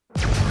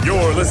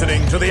You're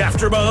listening to the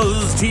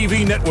AfterBuzz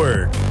TV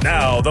Network,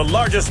 now the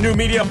largest new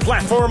media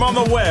platform on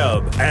the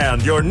web,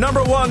 and your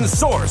number one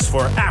source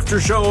for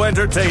after-show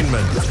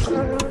entertainment.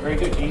 Very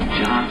good, Gene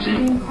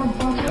Johnson.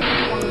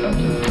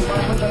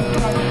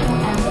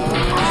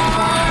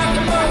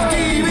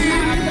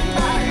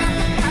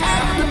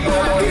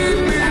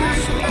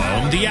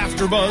 The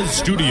AfterBuzz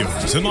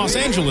Studios in Los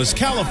Angeles,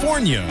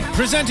 California.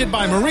 Presented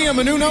by Maria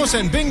Menounos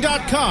and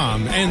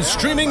Bing.com and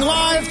streaming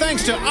live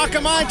thanks to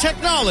Akamai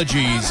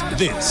Technologies.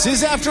 This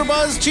is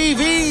AfterBuzz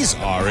TV's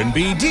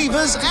R&B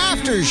Divas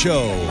After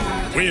Show.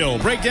 We'll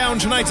break down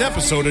tonight's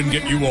episode and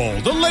get you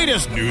all the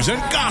latest news and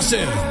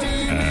gossip.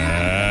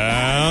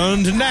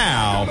 And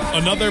now,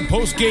 another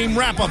post-game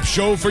wrap-up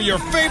show for your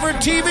favorite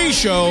TV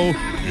show.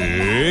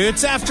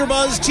 It's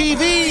AfterBuzz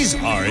TV's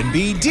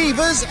R&B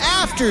Divas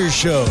After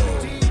Show.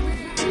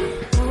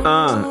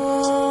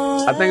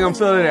 I think I'm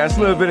feeling that. That's a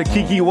little bit of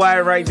Kiki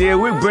Wyatt right there.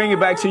 We'll bring it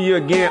back to you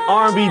again.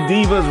 R&B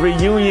Divas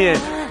Reunion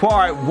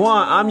Part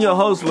 1. I'm your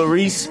host,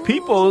 Larice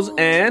Peoples,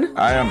 and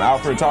I am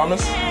Alfred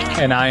Thomas.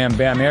 And I am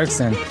Bam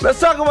Erickson. Let's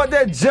talk about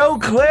that Joe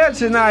Claire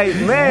tonight.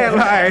 Man,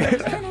 like,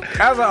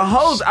 as a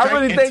host, I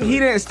really think he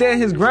didn't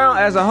stand his ground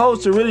as a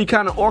host to really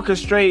kind of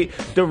orchestrate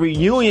the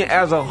reunion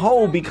as a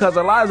whole, because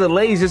a lot of the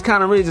ladies just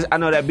kind of really just, I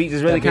know that beat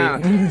just really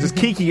kind of just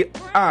Kiki,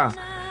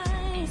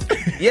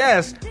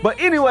 yes, but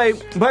anyway,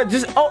 but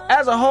just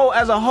as a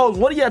whole,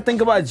 what do y'all think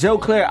about Joe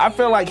Claire? I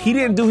feel like he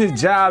didn't do his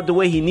job the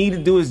way he needed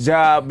to do his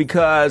job,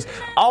 because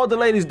all the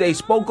ladies, they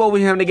spoke over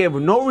him, they gave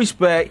him no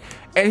respect,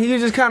 and he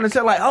just kind of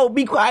said like, oh,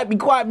 be quiet, be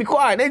quiet, be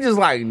quiet. They just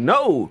like,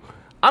 no,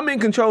 I'm in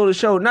control of the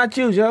show, not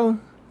you, Joe.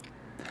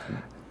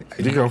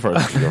 You go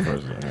first.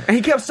 And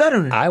he kept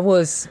stuttering. I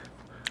was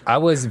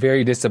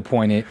very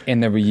disappointed in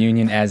the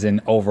reunion as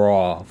an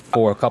overall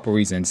for a couple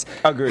reasons.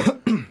 Agreed.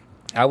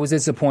 I was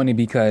disappointed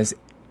because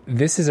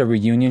this is a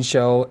reunion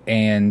show,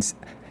 and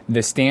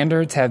the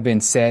standards have been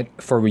set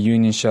for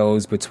reunion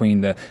shows between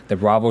the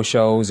Bravo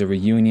shows, the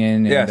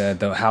reunion, and yes,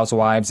 the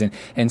Housewives.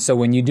 And so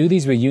when you do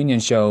these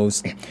reunion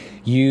shows,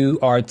 you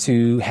are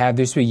to have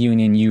this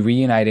reunion, you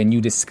reunite, and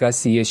you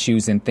discuss the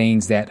issues and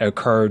things that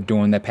occurred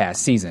during the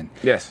past season.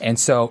 Yes. And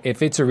so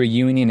if it's a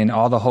reunion and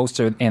all the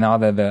hosts are, and all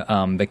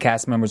the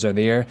cast members are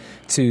there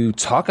to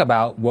talk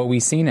about what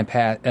we've seen in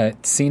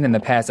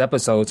the past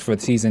episodes for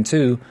season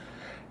 2,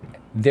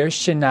 there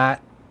should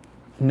not...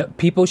 No,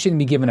 people shouldn't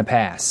be given a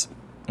pass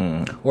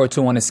or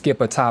to want to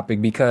skip a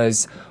topic,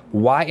 because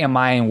why am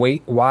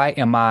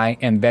I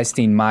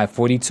investing my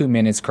 42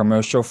 minutes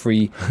commercial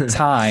free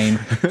time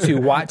to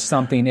watch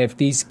something if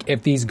these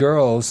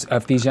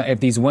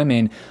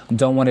women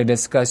don't want to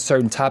discuss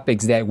certain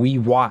topics that we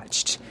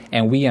watched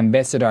and we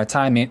invested our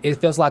time in? It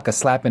feels like a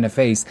slap in the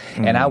face,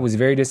 and I was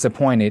very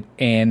disappointed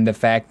in the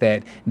fact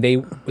that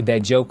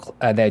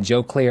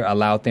Joe Claire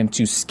allowed them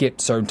to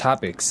skip certain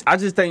topics. I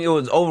just think it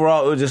was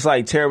just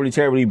like terribly,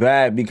 terribly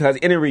bad, because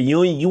in a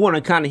reunion, you want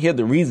to kind of hear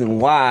the reason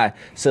why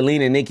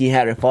Selena and Nikki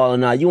had a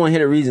falling out. You want to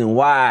hear the reason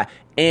why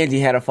Angie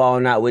had a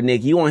falling out with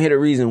Nikki. You want to hear the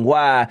reason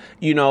why,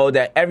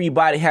 that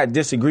everybody had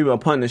disagreement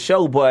upon the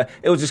show, but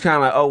it was just kind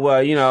of like, oh,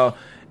 well,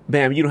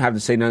 Bam, you don't have to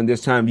say nothing this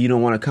time. You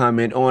don't want to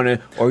comment on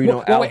it, or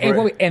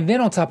Alfred. And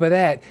then on top of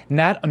that,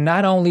 not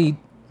only,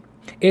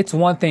 it's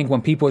one thing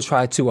when people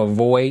try to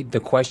avoid the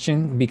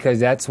question, because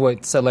that's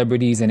what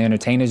celebrities and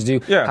entertainers do.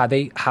 Yeah.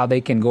 How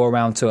they can go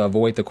around to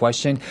avoid the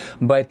question.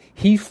 But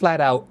he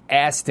flat out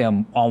asked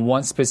them on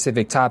one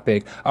specific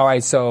topic. All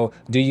right, so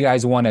do you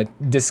guys want to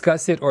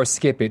discuss it or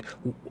skip it?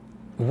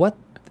 What?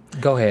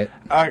 Go ahead.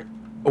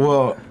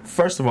 Well,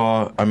 first of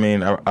all,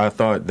 I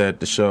thought that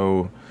the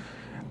show,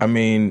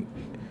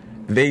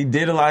 they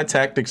did a lot of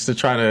tactics to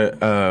try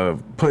to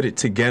put it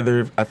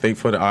together, I think,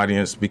 for the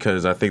audience,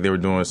 because I think they were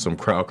doing some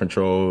crowd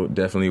control,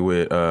 definitely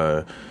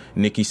with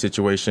Nikki's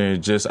situation.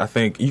 Just, I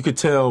think you could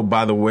tell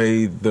by the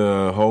way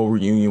the whole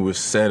reunion was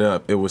set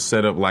up. It was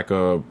set up like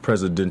a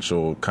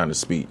presidential kind of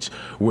speech,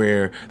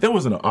 where there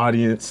wasn't an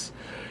audience.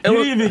 You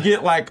didn't even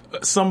get like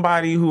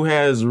somebody who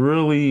has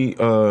really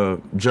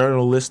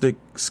journalistic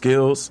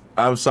skills.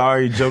 I'm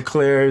sorry, Joe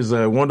Claire is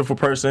a wonderful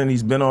person.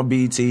 He's been on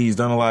BET. He's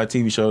done a lot of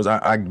TV shows.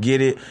 I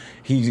get it.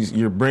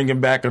 You're bringing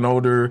back an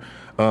older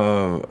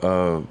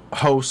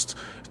host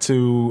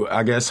to,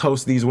 I guess,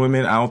 host these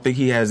women. I don't think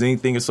he has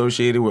anything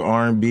associated with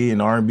R&B and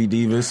R&B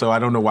divas, so I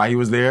don't know why he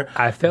was there.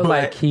 I felt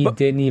like he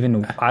didn't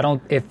even.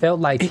 It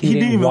felt like he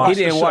didn't watch.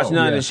 He didn't watch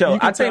none of the show.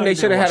 I think they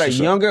should have had a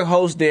younger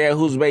host there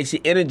who's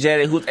basically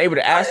energetic, who's able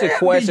to ask the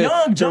question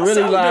to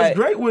really like. Does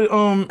great with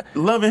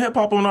Love and Hip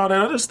Hop and all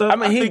that other stuff.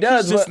 I think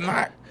he's just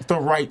not the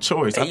right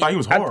choice. I thought he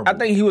was horrible. I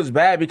think he was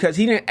bad because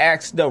he didn't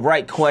ask the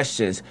right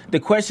questions.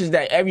 The questions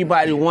that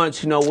everybody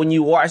wants to know when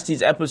you watch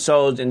these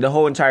episodes and the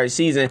whole entire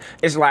season.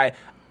 It's like,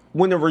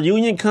 when the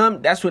reunion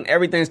comes, that's when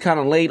everything's kind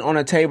of laid on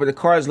the table, the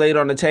cards laid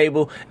on the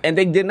table, and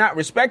they did not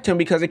respect him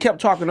because they kept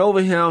talking over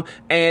him,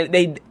 and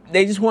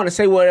they just want to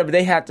say whatever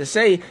they had to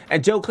say,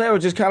 and Joe Claire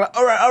was just kind of like,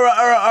 all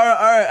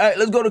right,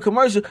 let's go to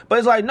commercial. But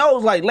it's like, no,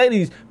 it's like,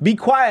 ladies, be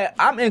quiet.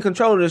 I'm in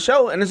control of the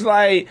show, and it's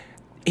like,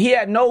 he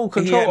had no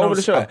control over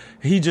the show.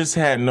 He just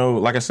had no,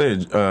 like I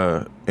said,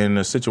 in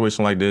a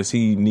situation like this,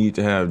 he need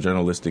to have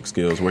journalistic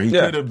skills where he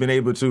could have been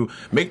able to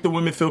make the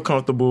women feel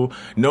comfortable,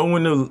 know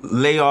when to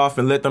lay off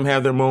and let them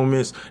have their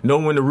moments, know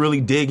when to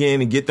really dig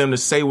in and get them to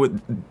say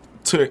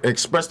to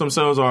express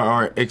themselves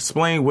or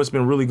explain what's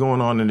been really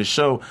going on in the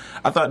show.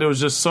 I thought there was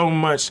just so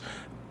much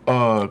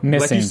missing.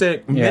 Like you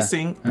said,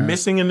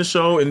 missing in the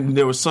show, and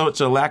there was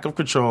such a lack of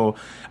control.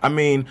 I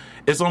mean,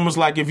 it's almost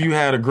like if you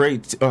had a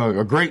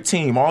great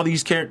team, all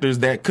these characters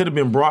that could have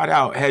been brought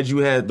out had you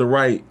had the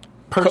right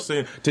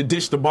person to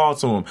dish the ball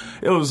to him.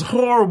 It was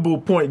horrible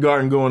point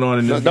guarding going on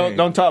in this game.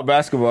 Don't talk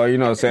basketball,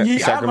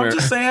 Sacramento. I'm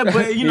just saying, but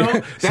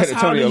that's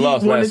how the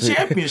Heat won the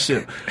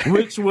championship,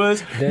 which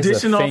was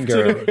dishing off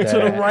to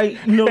the right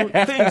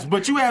things.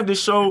 But you have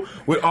this show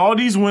with all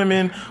these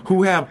women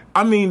who have,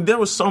 I mean, there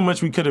was so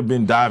much we could have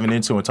been diving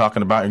into and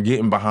talking about and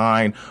getting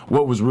behind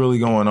what was really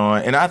going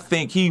on. And I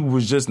think he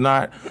was just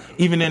not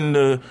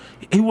even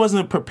he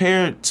wasn't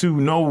prepared to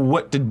know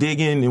what to dig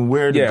in and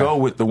where to go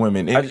with the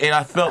women. And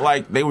I felt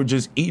like they were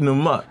just eating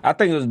them up. I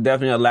think it was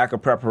definitely a lack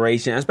of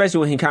preparation,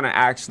 especially when he kind of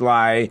acts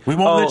like, we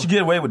won't let you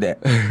get away with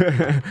that.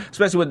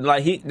 Especially with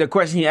the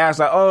question he asked,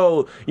 like,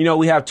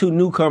 we have two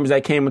newcomers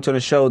that came into the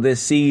show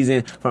this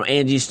season from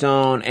Angie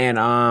Stone and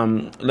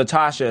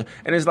Latasha,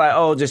 and it's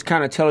like, just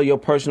kind of tell your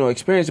personal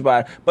experience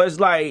about it. But it's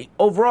like,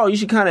 overall, you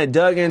should kind of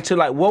dug into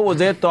like what was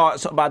their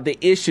thoughts about the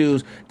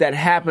issues that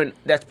happened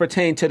that's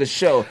pertaining to the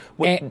show.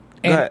 And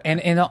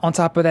on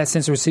top of that,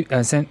 since we're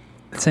speaking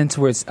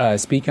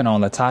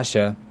on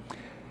Latasha,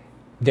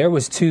 there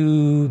were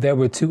two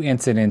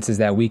incidences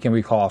that we can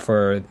recall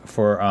for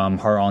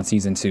her on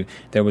season 2.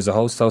 There was a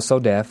whole So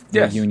Def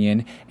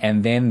reunion,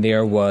 and then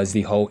there was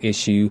the whole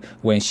issue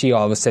when she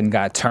all of a sudden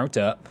got turned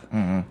up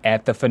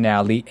at the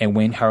finale, and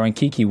when her and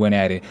Kiki went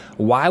at it.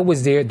 Why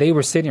was there? They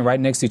were sitting right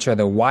next to each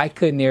other. Why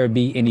couldn't there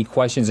be any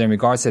questions in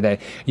regards to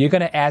that? You're going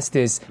to ask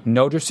this,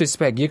 no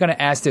disrespect, you're going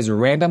to ask this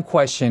random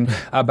question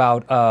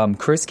about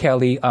Chris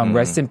Kelly,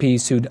 rest in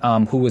peace, who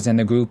was in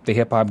the group, the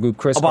hip hop group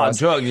Chris about Cross,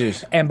 drug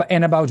use and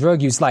about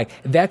drug use. Like,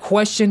 that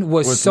question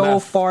was so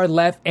far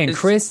left, and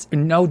Chris,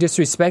 no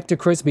disrespect to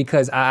Chris,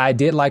 because I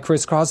did like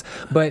Chris Cross,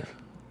 but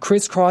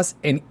Chris Cross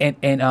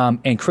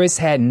and Chris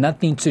had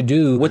nothing to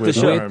do with the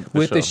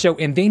show.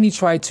 And then he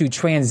tried to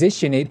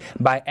transition it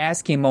by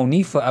asking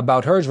Monifa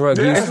about her drug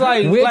use,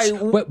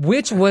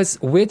 which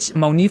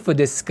Monifa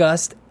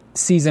discussed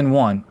season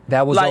 1.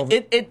 That was like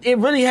it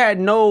really had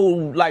no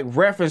like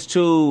reference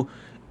to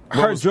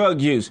her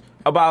drug use,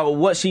 about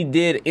what she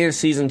did in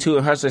season 2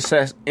 and her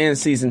success in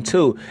season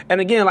 2.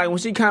 And again, like when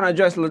she kind of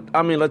addressed,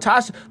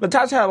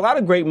 Latasha had a lot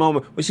of great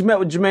moments when she met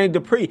with Jermaine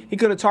Dupri. He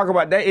could have talked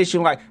about that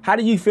issue, like, how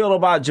do you feel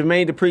about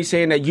Jermaine Dupri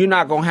saying that you're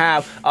not gonna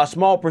have a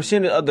small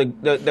percentage of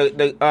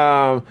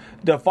the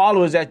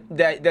followers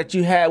that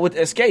you had with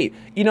Escape?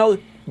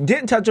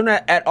 Didn't touch on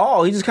that at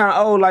all. He just kind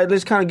of,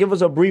 let's kind of give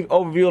us a brief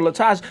overview of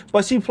Latasha.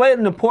 But she played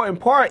an important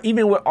part,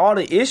 even with all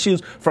the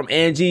issues from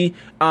Angie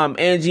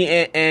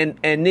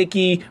and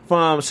Nikki,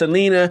 from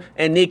Selena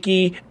and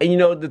Nikki,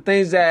 and the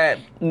things that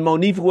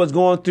Monifa was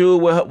going through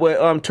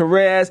with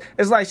Therese.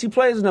 It's like she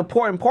plays an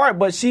important part,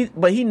 but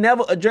he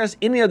never addressed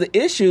any of the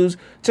issues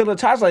to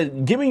Latasha.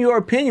 Like, give me your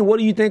opinion. What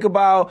do you think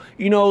about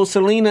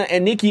Selena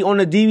and Nikki on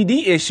the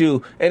DVD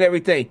issue and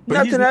everything?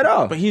 Nothing at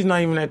all. But he's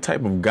not even that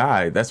type of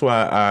guy. That's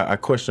why I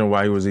question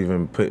why he was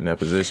even put in that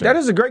position. That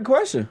is a great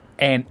question.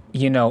 And,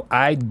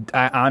 I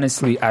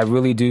honestly, I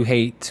really do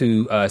hate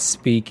to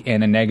speak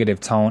in a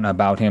negative tone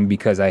about him,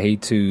 because I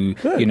hate to,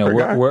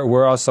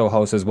 we're also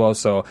hosts as well.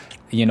 So,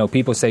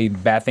 people say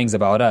bad things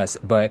about us,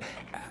 but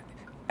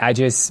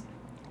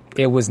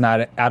it was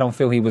not, I don't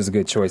feel he was a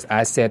good choice.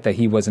 I said that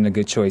he wasn't a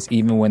good choice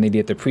even when they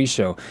did the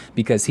pre-show,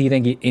 because he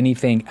didn't get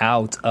anything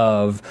out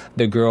of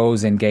the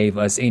girls and gave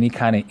us any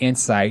kind of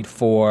insight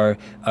for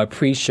a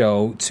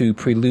pre-show to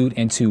prelude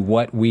into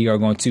what we are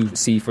going to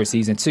see for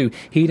season 2.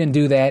 He didn't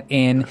do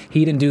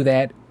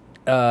that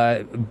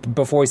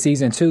before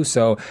season 2.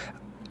 So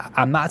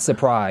I'm not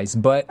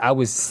surprised, but I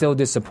was still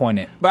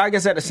disappointed. But I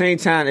guess at the same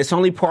time, it's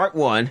only part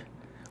 1.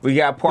 We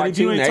got part 2 next.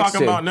 You ain't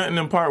talking about nothing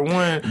in part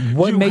 1.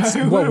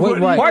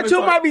 Part 2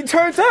 might be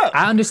turned up.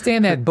 I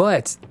understand that,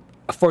 but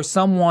for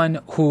someone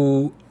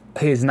who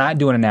is not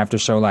doing an after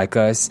show like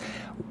us,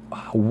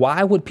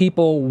 why would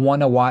people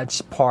want to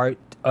watch part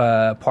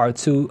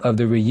 2 of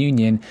the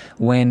reunion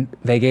when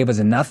they gave us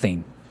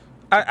nothing?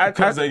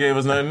 Because they gave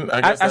us nothing.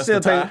 I guess that's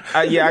the tie.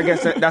 I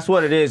guess that's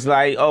what it is.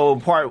 Like,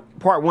 part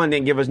 1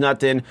 didn't give us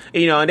nothing,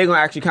 and they're gonna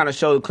actually kind of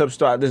show the clips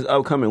throughout this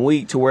upcoming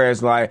week, to where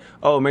it's like,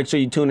 make sure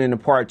you tune in to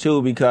part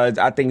 2, because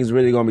I think it's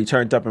really gonna be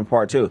turned up in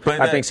part 2.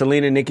 I think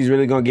Selena and Nikki's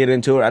really gonna get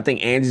into it. I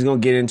think Angie's gonna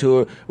get into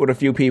it with a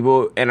few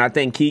people, and I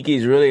think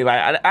Kiki's really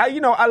like,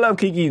 I love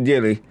Kiki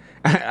dearly.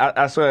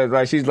 I swear,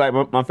 like, she's like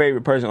my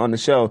favorite person on the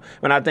show,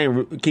 and I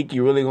think Kiki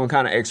really gonna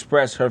kind of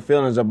express her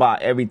feelings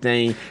about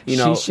everything.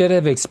 She should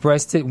have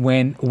expressed it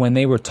when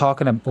they were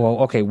talking.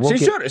 She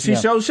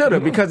should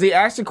have, because he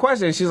asked the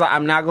question. She's like,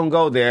 I'm not gonna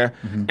go there.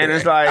 And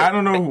it's like I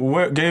don't know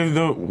what gave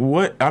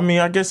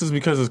I guess it's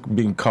because it's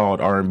being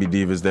called R&B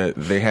Divas that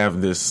they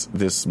have this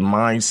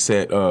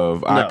mindset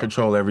of I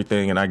control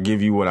everything and I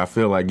give you what I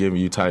feel like giving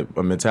you type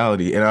of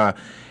mentality. And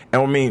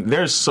I mean,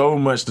 there's so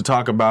much to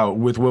talk about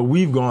with what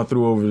we've gone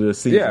through over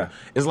this season. Yeah.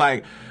 It's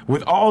like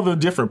with all the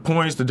different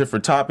points, the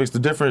different topics, the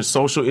different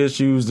social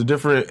issues, the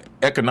different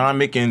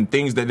economic and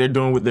things that they're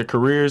doing with their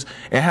careers,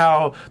 and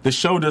how the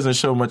show doesn't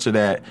show much of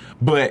that.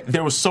 But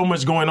there was so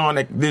much going on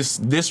that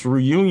this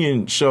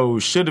reunion show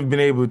should have been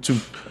able to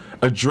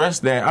address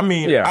that. I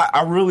mean,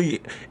 I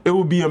really, it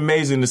would be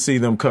amazing to see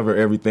them cover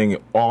everything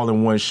all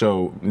in one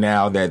show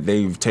now that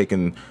they've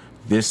taken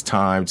this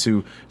time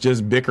to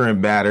just bicker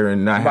and batter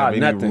and not have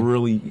any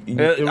really.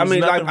 I mean,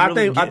 like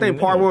I think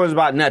part one was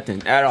about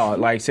nothing at all.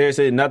 Like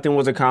seriously, nothing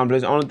was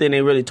accomplished. The only thing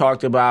they really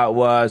talked about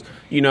was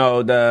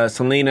the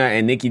Selena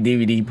and Nikki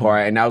DVD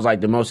part, and that was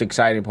like the most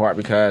exciting part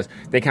because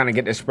they kind of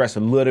get to express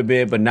a little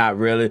bit, but not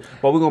really.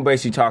 But we're gonna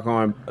basically talk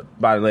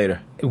about it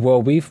later.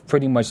 Well, we've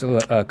pretty much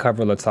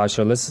covered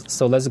Latasha.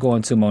 Let's go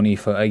into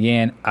Monifa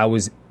again. I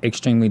was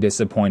extremely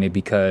disappointed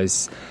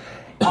because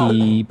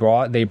they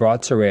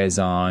brought Therese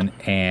on,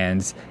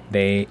 and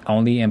the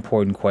only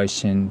important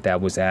question that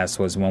was asked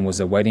was when was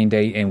the wedding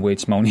date, in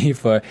which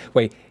Monifa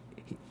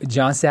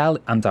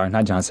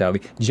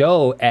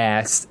Joe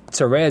asked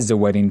Therese the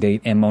wedding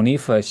date, and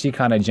Monifa, she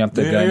kind of jumped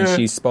the gun and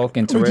she spoke,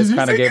 and Therese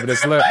kind of gave it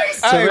this look.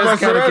 Therese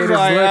kind of gave this look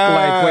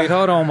like, wait,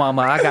 hold on,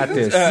 mama, I got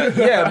this.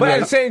 But at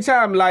the same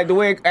time, like the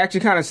way it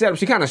actually kind of set up,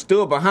 she kind of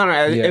stood behind her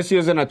as if she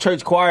was in a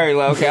church choir,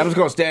 like, okay, I'm just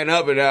going to stand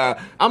up and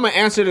I'm going to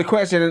answer the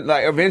question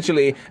like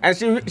eventually. And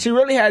she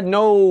really had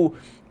no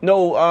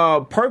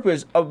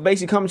purpose of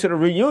basically coming to the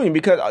reunion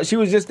because she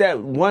was just that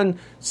one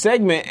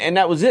segment and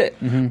that was it.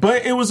 Mm-hmm.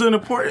 But it was an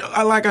important,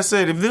 like I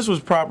said, if this was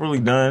properly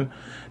done,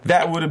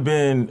 that would have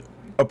been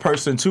a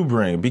person to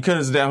bring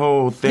because that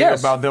whole thing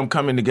about them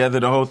coming together,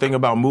 the whole thing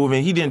about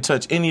moving, he didn't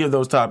touch any of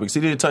those topics.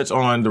 He didn't touch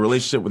on the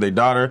relationship with their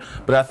daughter,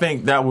 but I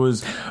think that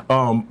was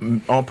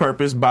on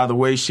purpose by the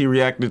way she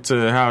reacted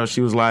to how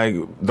she was like,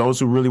 those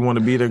who really want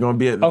to be there going to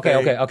be at the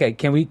thing. Okay.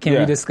 Can we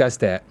discuss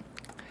that?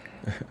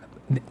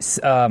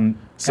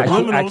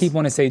 I keep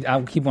wanting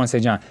to say,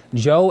 John.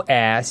 Joe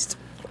asked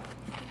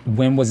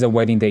when was the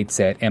wedding date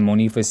set, and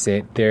Monifa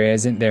said there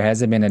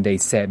hasn't been a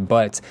date set,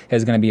 but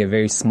there's going to be a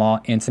very small,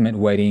 intimate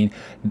wedding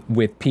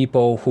with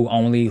people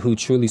who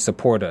truly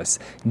support us.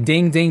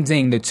 Ding, ding,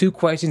 ding. The two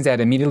questions that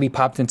immediately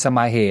popped into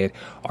my head: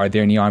 are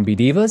there any R&B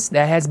divas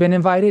that has been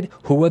invited?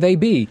 Who will they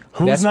be?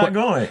 Who's not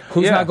going?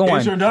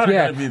 Is your daughter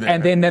going to be there?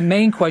 And then the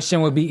main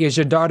question would be: is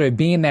your daughter,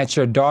 being that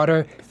her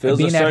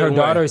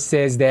daughter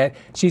says that,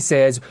 she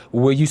says,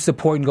 will you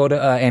support and go to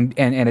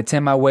and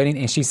attend my wedding?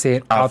 And she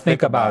said, I'll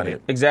think about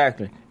it.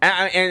 Exactly.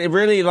 And it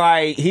really,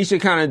 like, he should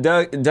kind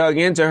of dug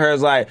into her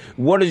as, like,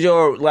 what is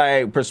your,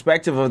 like,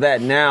 perspective of that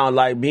now?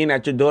 Like, being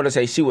that your daughter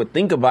say she would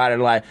think about it,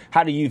 like,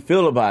 how do you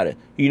feel about it?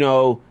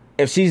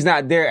 If she's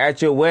not there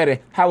at your wedding,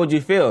 how would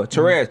you feel?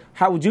 Therese,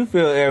 how would you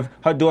feel if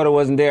her daughter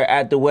wasn't there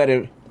at the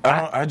wedding?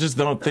 I just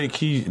don't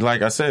think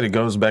like I said, it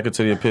goes back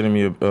into the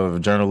epitome of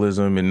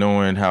journalism and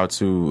knowing how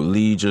to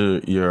lead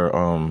your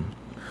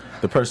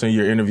the person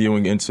you're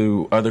interviewing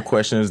into other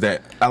questions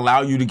that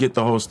allow you to get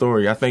the whole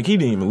story. I think he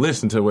didn't even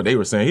listen to what they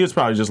were saying. He was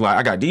probably just like,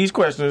 I got these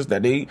questions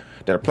that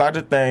apply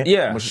to the thing.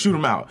 Yeah. I'm going to shoot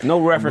them out. No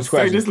reference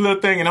questions. Say this little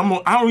thing, and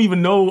I don't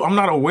even know, I'm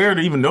not aware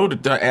to even know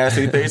to ask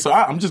anything, so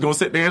I'm just going to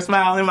sit there and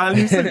smile in my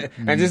new seat.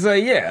 And just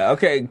say, yeah,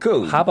 okay, cool.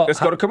 Let's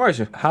go to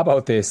commercial. How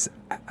about this?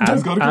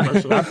 Let's go to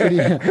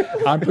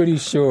commercial. I'm pretty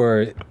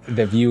sure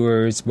the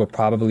viewers will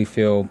probably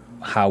feel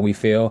how we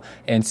feel,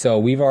 and so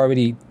we've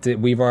already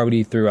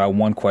threw out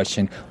one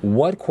question.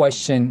 What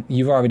question,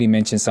 you've already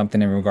mentioned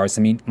something in regards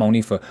to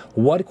Monifa,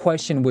 what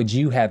question would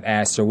you have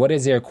asked her? What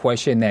is there a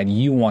question that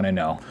you want to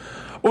know?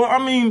 Well, I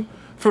mean,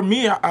 for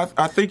me,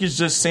 I think it's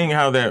just seeing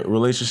how that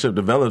relationship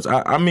develops.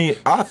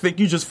 I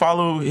think you just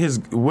follow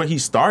what he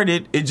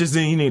started. It just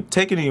didn't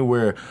take it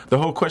anywhere. The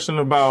whole question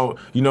about,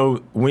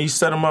 when you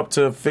set him up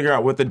to figure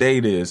out what the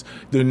date is,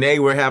 then they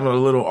were having a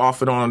little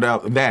off and on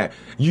about that.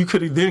 You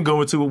could then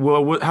go into,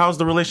 well, how's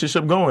the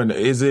relationship going?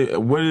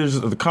 What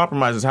is the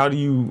compromises? How do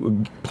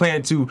you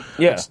plan to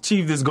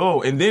achieve this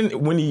goal? And then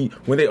when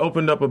they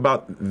opened up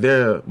about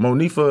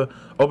Monifa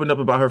opened up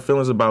about her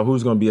feelings about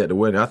who's going to be at the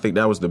wedding, I think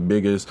that was the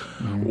biggest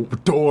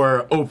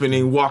door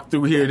opening, walk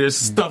through here. There's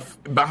stuff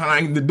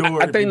behind the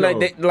door. I think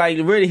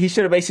really he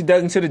should have basically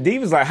dug into the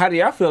divas. Like, how do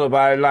y'all feel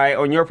about it? Like,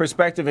 on your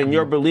perspective and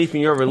your belief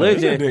in your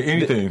religion,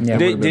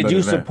 did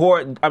you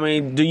support? I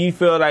mean, do you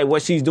feel like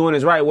what she's doing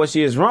is right, what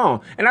she is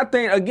wrong? And I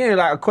think again,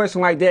 like a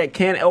question like that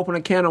can open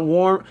a can of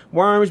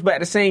worms, but at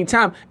the same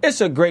time, it's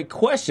a great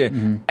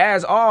question.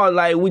 As all,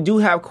 like, we do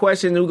have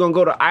questions. We're gonna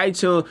go to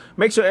iTunes.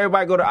 Make sure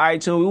everybody go to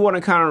iTunes. We want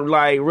to kind of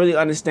like really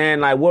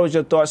understand, like, what was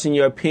your thoughts and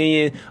your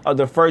opinion of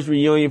the first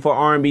reunion for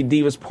R&B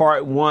Divas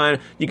Part 1.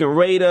 You can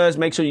rate us,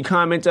 make sure you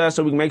comment us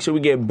so we can make sure we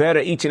get better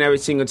each and every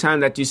single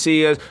time that you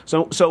see us.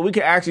 So we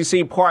can actually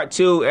see Part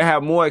 2 and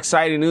have more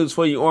exciting news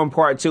for you on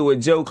Part 2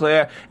 with Joe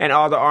Claire and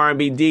all the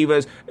R&B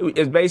Divas.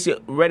 It's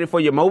basically ready for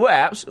your mobile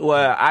apps,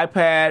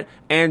 iPad,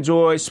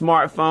 Android,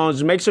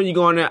 smartphones. Make sure you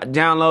go on there,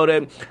 download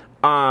it.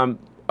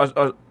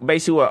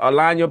 Basically,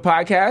 align your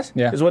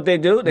podcast is what they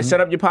do. They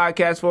set up your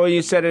podcast for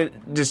you. Set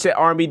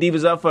R&B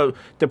Divas up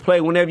to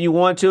play whenever you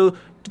want to.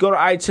 Go to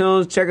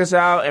iTunes, check us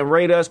out, and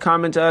rate us,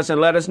 comment to us,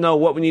 and let us know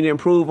what we need to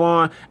improve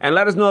on, and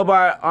let us know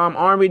about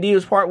R&B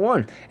Divas Part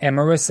 1. And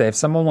Marissa, if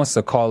someone wants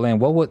to call in,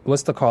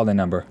 what's the call-in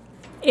number?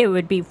 It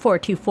would be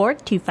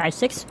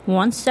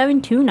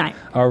 424-256-1729.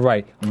 All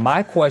right.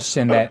 My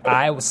question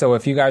so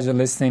if you guys are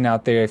listening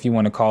out there, if you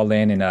want to call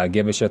in and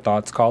give us your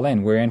thoughts, call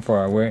in. We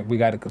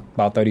got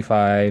about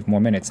 35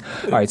 more minutes.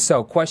 All right.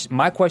 So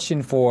my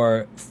question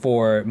for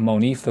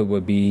Monifa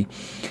would be,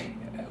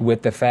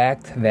 with the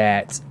fact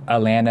that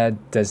Atlanta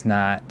does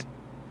not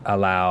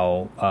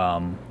allow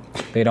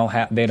they don't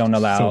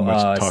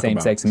allow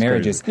same-sex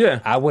marriages.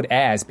 Yeah. I would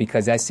ask,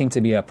 because that seemed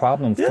to be a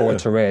problem for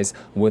Therese.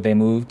 Would they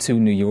move to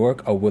New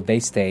York, or would they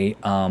stay?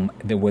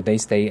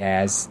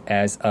 As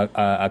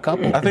a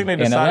couple? I think they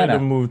decided to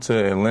move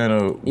to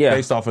Atlanta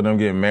based off of them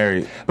getting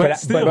married. But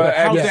how's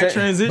that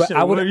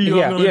transition? What are you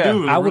going to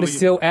do? I would have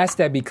still asked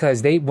that,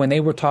 because when they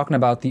were speaking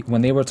about the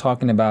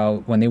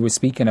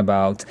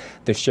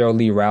Cheryl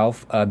Lee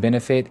Ralph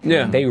benefit,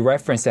 they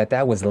referenced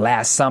that was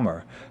last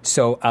summer.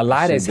 So a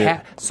lot has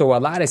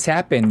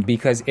happened,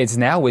 because it's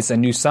a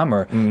new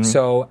summer. Mm-hmm.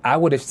 So I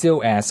would have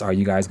still asked, are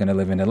you guys going to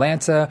live in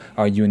Atlanta?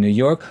 Are you in New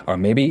York? Or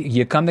maybe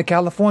you come to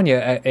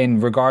California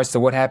in regards to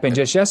what happened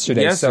just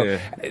yesterday. Yes, so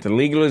the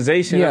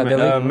legalization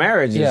of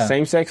marriages,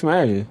 same-sex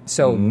marriages.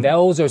 So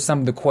those are some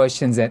of the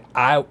questions that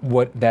I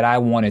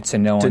wanted to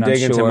know. To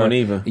dig into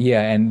Monifa.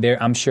 Yeah, and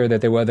I'm sure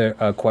that there were other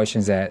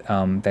questions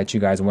that you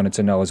guys wanted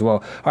to know as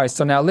well. All right,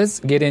 so now let's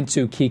get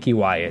into Keke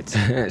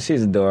Wyatt.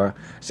 She's adorable.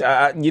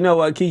 You know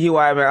what, Keke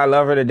Wyatt, man, I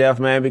love her to death,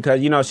 man, because,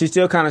 she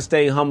still kind of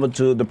stayed humble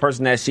to the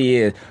person that she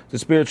is, the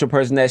spiritual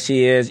person that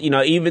she is.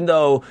 Even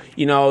though,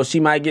 she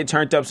might get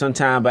turned up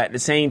sometime, but at the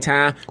same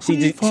time,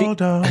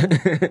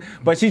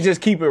 but she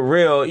just keep it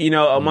real,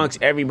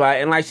 amongst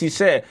everybody. And like she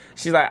said,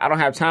 she's like, I don't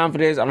have time for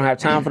this. I don't have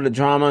time for the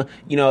drama.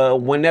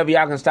 Whenever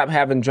y'all can stop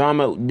having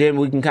drama, then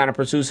we can kind of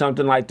pursue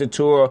something like the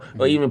tour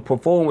or even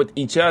perform with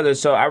each other.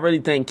 So I really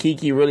think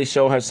Keke really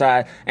showed her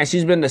side, and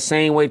she's been the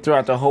same way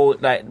throughout the whole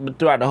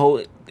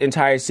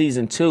entire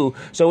season too.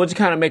 So we'll just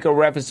kind of make a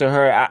reference to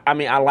her.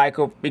 I like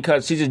her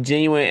because she's just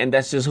genuine, and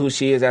that's just who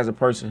she is as a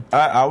person.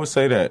 I would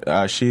say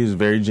that she is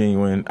very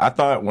genuine. I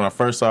thought when I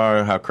first saw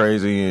her how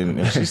crazy,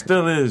 and she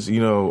still is, a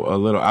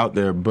little out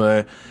there.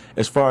 But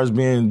as far as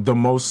being the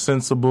most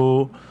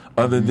sensible,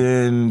 other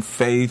than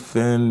Faith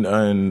and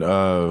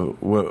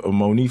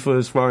Monifa,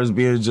 as far as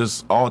being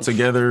just all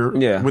together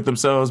with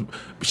themselves,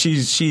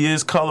 she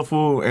is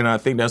colorful, and I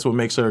think that's what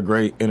makes her a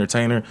great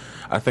entertainer.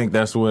 I think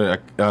that's what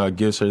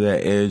gives her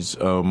that edge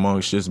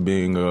amongst just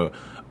being a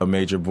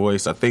major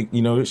voice. I think,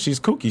 she's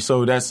kooky,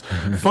 so that's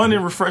fun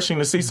and refreshing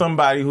to see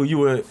somebody who you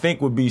would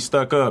think would be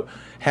stuck up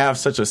have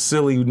such a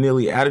silly,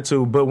 nilly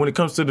attitude. But when it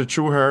comes to the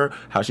true her,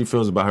 how she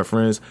feels about her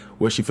friends,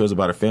 what she feels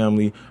about her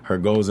family, her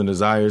goals and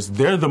desires,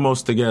 they're the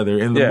most together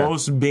and the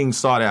most being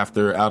sought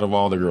after out of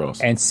all the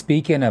girls. And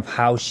speaking of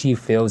how she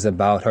feels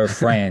about her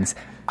friends,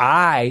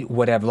 I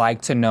would have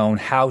liked to know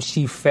how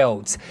she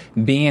felt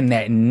being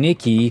that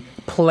Nikki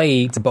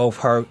played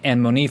both her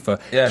and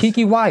Monifa. Yes.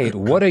 Keke Wyatt,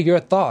 what are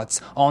your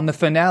thoughts on the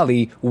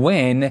finale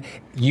when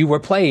you were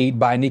played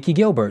by Nikki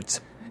Gilbert?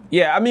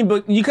 Yeah,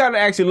 but you kind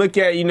of actually look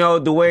at,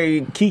 the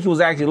way Keke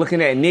was actually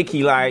looking at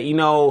Nikki, like,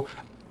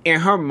 in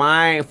her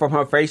mind, from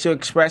her facial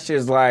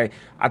expressions, like,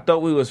 I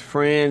thought we was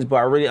friends, but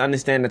I really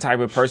understand the type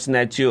of person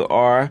that you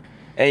are.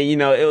 And,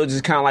 it was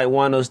just kind of like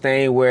one of those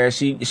things where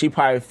she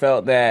probably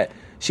felt that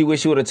she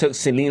wished she would have took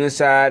Selena's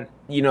side,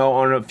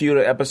 on a few of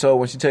the episodes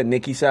when she took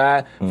Nikki's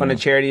side from the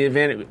charity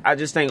event. I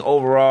just think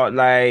overall,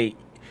 like,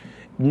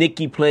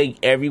 Nikki played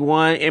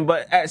everyone,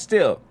 but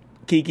still,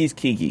 Keke's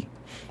Keke.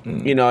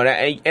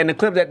 And the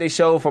clip that they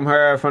showed from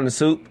her from the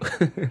soup.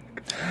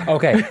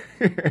 Okay.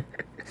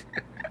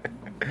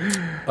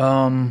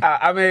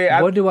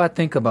 What do I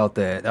think about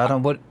that?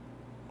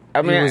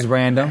 It was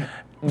random.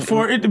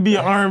 For it to be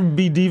an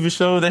R&B diva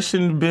show, that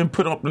shouldn't have been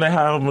put up that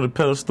high on the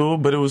pedestal,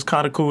 but it was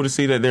kind of cool to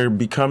see that they're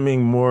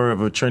becoming more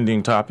of a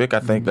trending topic.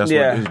 I think that's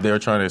what they're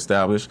trying to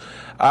establish.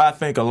 I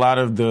think a lot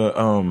of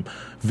the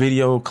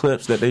video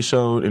clips that they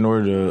showed in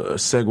order to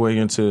segue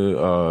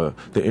into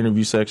the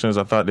interview sections,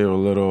 I thought they were a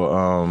little...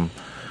 I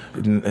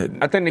think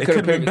they could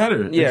have been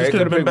better. Yeah, it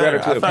could have been better.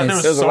 I thought there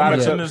was so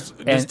much in this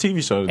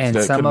TV show that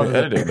could have been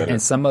edited better.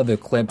 And some of the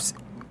clips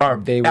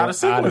they were out of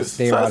sequence.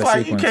 They were out of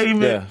sequence. You can't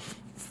even...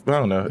 I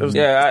don't know.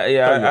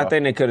 I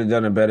think they could have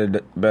done a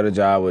better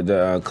job with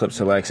the clip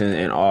selection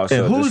and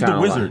also. And who's the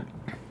wizard?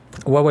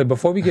 Wait,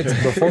 before we get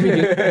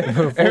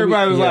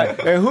everybody was like,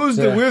 and who's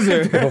the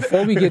wizard?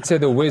 Before we get to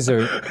the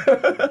wizard,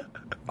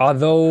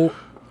 although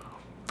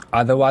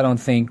I don't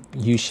think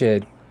you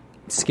should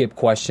skip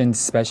questions,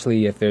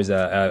 especially if there's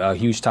a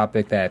huge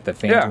topic that the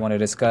fans want to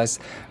discuss.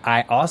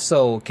 I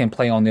also can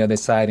play on the other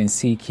side and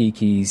see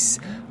Kiki's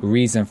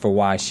reason for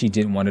why she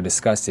didn't want to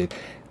discuss it.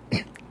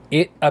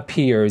 It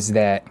appears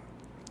that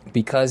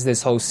because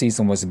this whole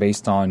season was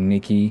based on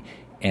Nikki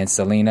and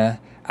Selena,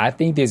 I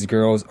think these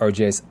girls are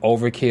just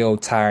overkill,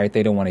 tired.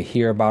 They don't want to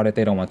hear about it.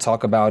 They don't want to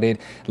talk about it.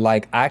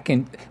 Like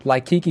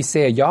Kiki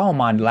said, y'all on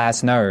my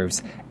last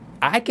nerves.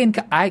 I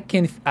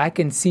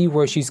can see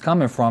where she's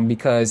coming from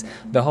because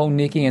the whole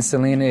Nikki and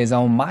Selena is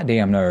on my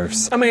damn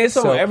nerves. I mean, it's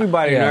on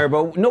everybody's nerve,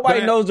 but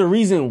nobody knows the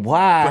reason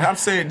why. But I'm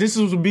saying this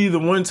would be the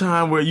one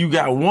time where you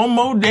got one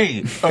more day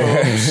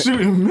of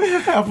shooting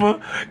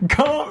heifer.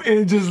 Come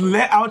and just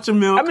let out your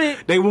milk. I mean,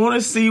 they want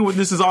to see what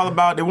this is all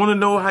about. They want to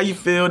know how you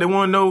feel. They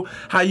want to know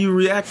how you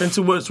reacting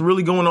to what's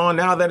really going on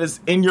now that it's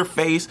in your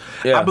face.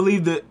 Yeah. I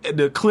believe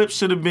the clip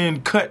should have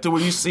been cut to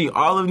where you see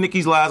all of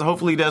Nikki's lies.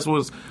 Hopefully that's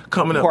what's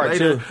coming up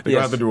later. They're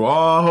going to have to do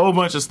a whole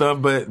bunch of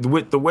stuff, but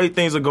with the way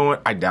things are going,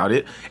 I doubt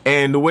it.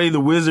 And the way the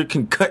Wizard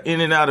can cut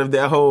in and out of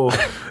that whole,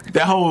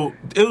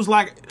 it was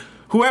like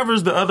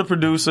whoever's the other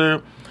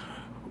producer,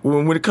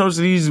 when it comes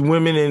to these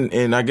women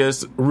and I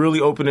guess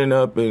really opening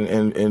up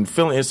and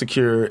feeling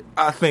insecure,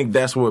 I think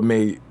that's what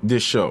made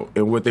this show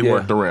and what they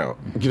worked around.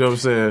 You know what I'm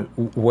saying?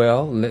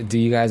 Well, do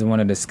you guys want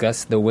to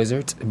discuss the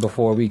Wizard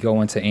before we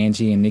go into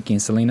Angie and Nikki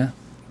and Selena?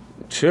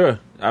 Sure.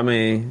 I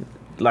mean,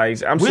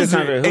 like, I'm Wizard,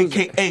 just kind of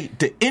a.k.a.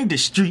 the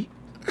industry.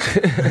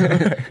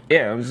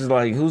 Yeah, I'm just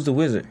like, who's the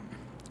Wizard?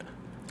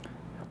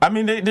 I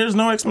mean, there's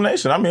no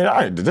explanation. I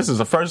mean, this is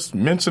the first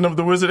mention of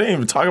the Wizard. They didn't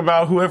even talk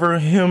about whoever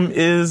him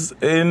is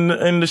in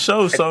the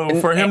show. So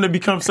for him to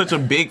become such a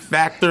big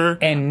factor,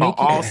 and Nikki,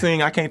 all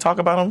seeing I can't talk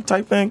about him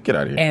type thing, get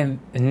out of here. And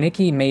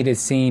Nikki made it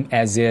seem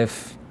as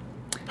if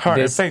her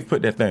and Faith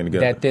put that thing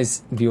together.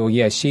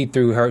 She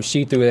threw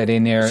that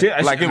in there.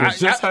 Like it was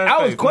just her.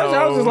 I was questioning.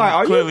 I was just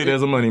like, clearly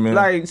there's a money man.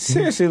 Like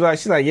seriously, like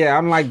she's like, yeah,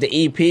 I'm like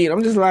the EP.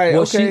 I'm just like,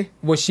 okay.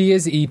 She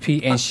is the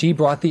EP, and she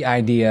brought the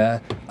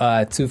idea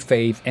to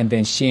Faith, and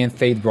then she and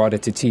Faith brought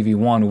it to TV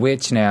One.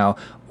 Which now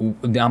I'm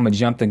gonna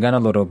jump the gun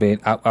a little bit.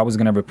 I was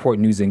gonna report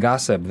news and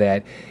gossip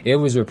that it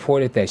was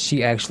reported that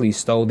she actually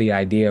stole the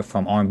idea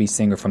from R&B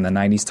singer from the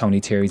 '90s, Tony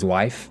Terry's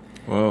wife.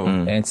 Whoa.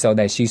 And so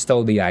that she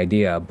stole the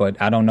idea,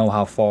 but I don't know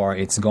how far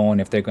it's going,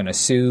 if they're going to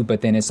sue.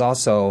 But then this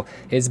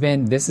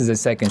is the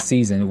second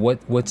season.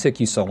 What took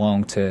you so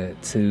long to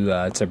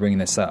bring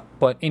this up?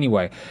 But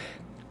anyway,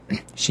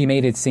 she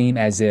made it seem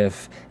as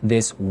if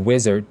this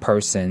Wizard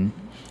person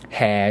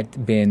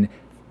had been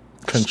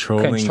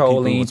controlling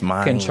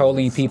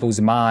people's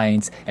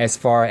minds as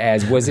far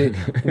as was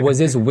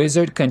this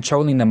Wizard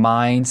controlling the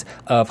minds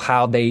of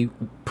how they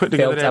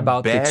felt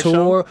about the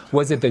tour? Show?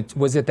 Was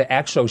it the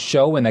actual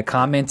show and the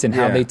comments and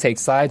how they take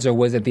sides, or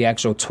was it the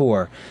actual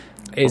tour?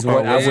 Is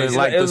what I was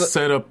like the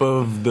setup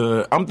of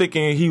the. I'm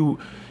thinking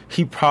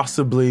he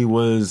possibly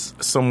was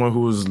someone who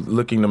was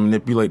looking to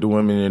manipulate the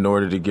women in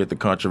order to get the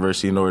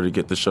controversy, in order to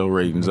get the show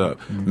ratings up.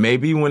 Mm-hmm.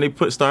 Maybe when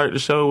they started the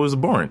show, it was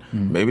boring.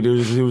 Mm-hmm.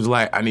 Maybe he was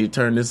like, I need to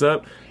turn this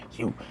up.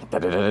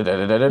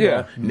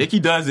 Yeah. Nikki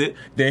does it.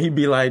 Then he'd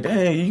be like,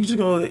 dang, you just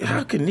gonna,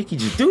 how can Nikki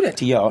just do that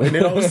to y'all? And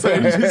then all of a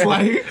sudden, it's just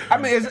like. I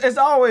mean, it's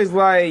always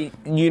like,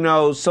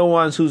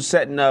 someone who's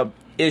setting up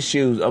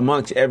issues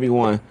amongst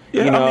everyone,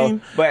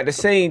 but at the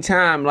same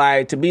time,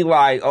 like, to be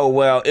like, oh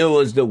well, it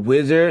was the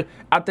Wizard.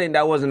 I think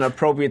that was an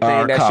appropriate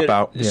thing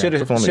that should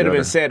have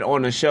been said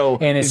on the show,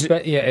 and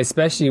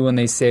especially when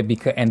they said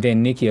because, and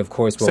then Nikki, of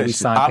course, we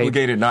signed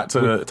obligated not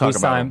to talk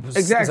about it.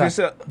 Exactly.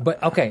 So,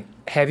 but okay,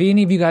 have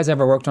any of you guys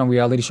ever worked on a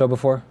reality show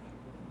before?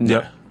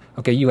 Yeah.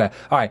 Okay, you have.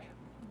 All right.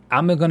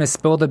 I'm going to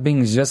spill the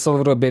beans just a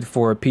little bit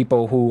for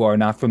people who are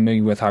not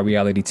familiar with how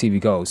reality TV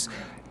goes.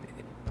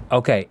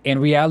 Okay, in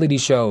reality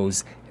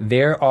shows,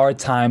 there are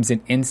times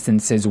and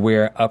instances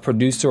where a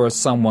producer or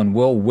someone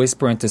will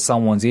whisper into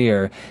someone's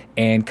ear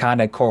and kind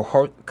of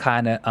coerce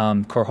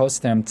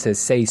them to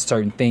say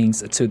certain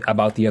things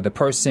about the other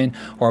person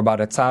or about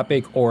a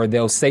topic, or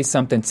they'll say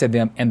something to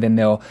them and then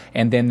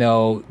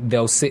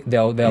they'll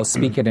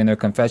speak it in their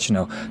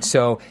confessional.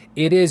 So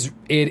it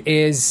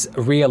is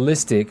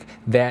realistic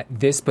that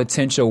this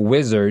potential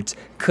Wizard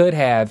could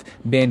have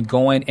been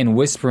going and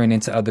whispering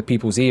into other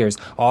people's ears.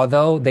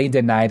 Although they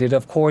denied it,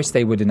 of course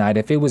they would deny it.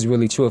 If it was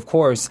really true, of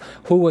course,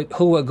 who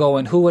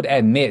would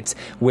admit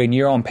when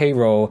you're on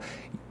payroll?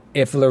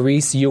 If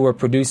Larice, you were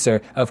producer,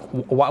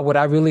 what would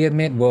I really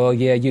admit? Well,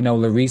 yeah,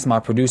 Larice, my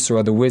producer,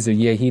 or the Wizard,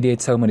 yeah, he did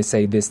tell me to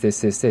say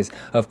this.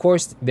 Of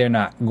course, they're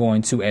not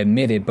going to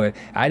admit it, but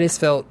I just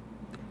felt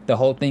the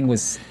whole thing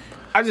was.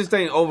 I just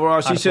think overall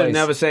she should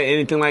never say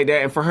anything like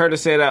that, and for her to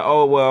say that,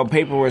 oh well,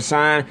 paper was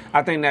signed,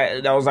 I think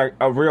that was like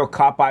a real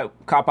cop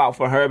out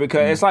for her,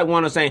 because it's like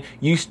one of saying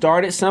you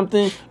started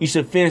something, you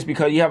should finish,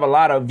 because you have a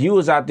lot of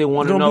viewers out there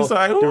want to know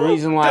the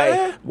reason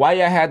why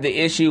y'all had the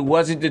issue.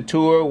 Was it the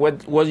tour?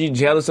 Was you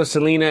jealous of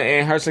Selena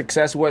and her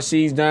success, what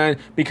she's done?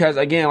 Because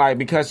again,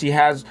 because she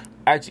has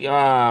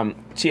Actually,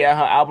 she had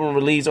her album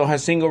release or her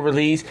single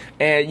release,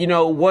 and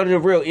what are the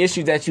real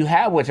issues that you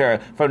have with her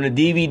from the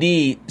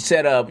DVD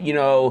setup,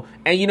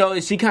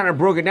 and she kind of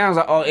broke it down. It's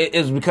like, oh, it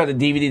was because of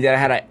DVD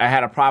that I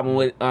had a problem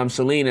with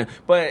Selena,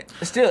 but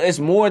still, it's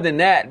more than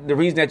that. The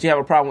reason that you have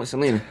a problem with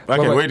Selena. I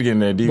can't wait to get in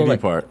that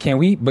DVD part. Can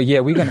we? But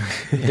yeah, we're gonna.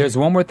 There's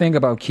one more thing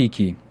about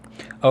Kiki.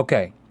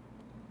 Okay.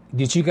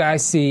 Did you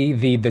guys see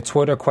the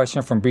Twitter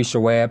question from Brisha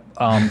Webb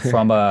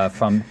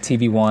from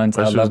TV One's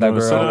I Love That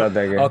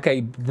Girl?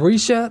 Okay,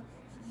 Brisha.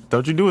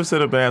 Don't you do a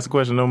setup and ask a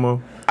question no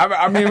more?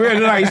 I mean,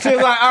 really, like, she's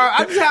like, all right,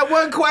 I just have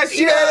one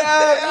question.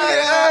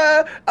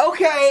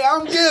 Okay,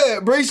 I'm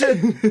good.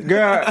 Brisha,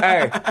 girl,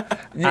 hey,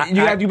 you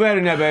got to do better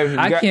than that, baby.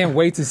 I can't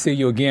wait to see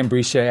you again,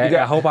 Brisha.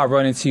 I hope I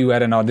run into you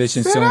at an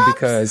audition soon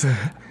because...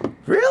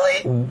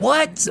 Really?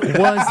 What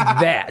was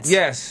that?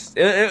 Yes,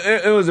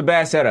 it was a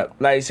bad setup.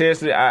 Like,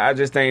 seriously, I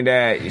just think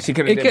that she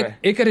could have did better.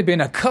 It could have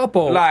been a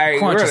couple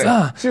crunches.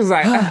 Really. She was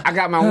like, I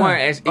got my one.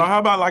 Or how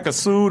about like a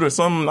suit or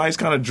some nice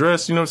kind of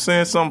dress, you know what I'm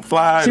saying? Something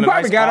fly. She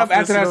probably got up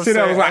after that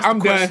sit-up and was like, I'm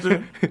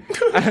done.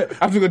 I'm just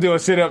going to do a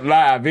sit-up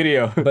live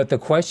video. But the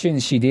question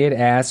she did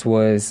ask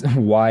was,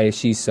 why is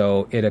she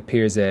so, it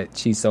appears that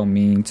she's so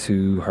mean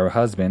to her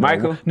husband.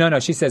 Michael? No,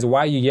 she says,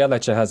 why you yell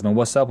at your husband?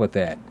 What's up with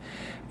that?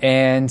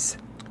 And...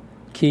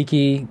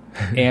 Kiki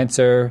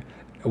answer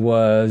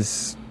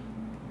was,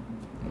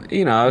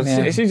 she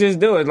just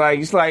do it. Like,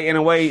 it's like, in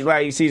a way,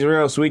 like, she's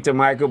real sweet to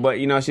Michael, but,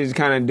 she just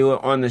kind of do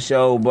it on the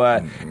show.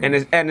 But,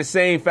 and the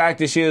same fact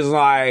that she was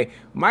like,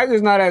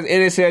 Michael's not as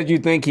innocent as you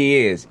think he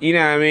is. You know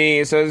what I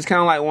mean? So it's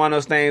kind of like one of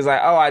those things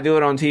like, oh, I do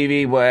it on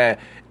TV, but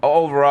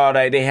overall,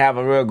 they have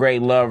a real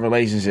great love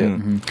relationship.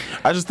 Mm-hmm.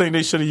 I just think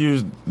they should have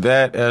used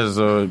that as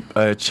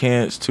a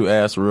chance to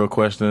ask real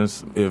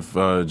questions. If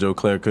Joe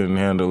Claire couldn't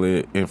handle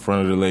it in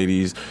front of the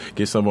ladies,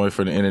 get somebody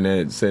from the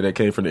internet, say that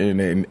came from the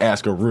internet, and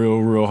ask a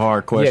real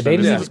hard question.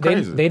 Yeah,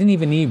 they didn't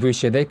even need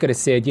Brisha. They could have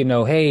said,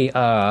 hey,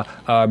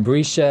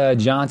 Brisha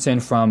Johnson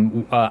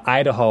from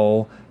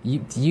Idaho. You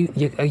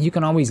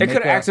can always. They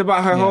could have asked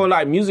about her whole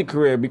music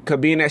career, because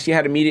being that she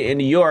had a meeting in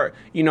New York,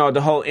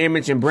 the whole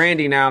image and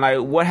branding now, like,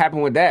 what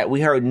happened with that? We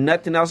heard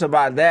nothing else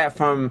about that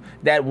from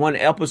that one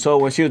episode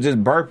when she was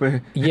just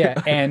burping.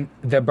 Yeah, and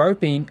the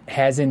burping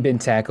hasn't been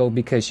tackled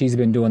because she's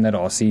been doing that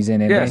all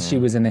season, and then she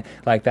was in it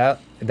like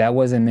that. That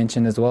wasn't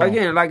mentioned as well.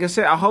 Again, like I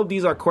said, I hope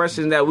these are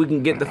questions that we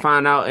can get to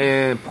find out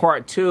in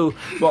part 2.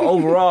 But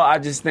overall, I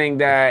just think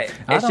that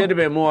it should have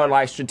been more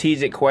like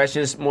strategic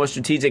questions, more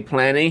strategic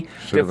planning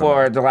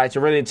before to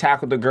really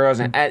tackle the girls.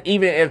 And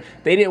even if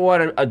they didn't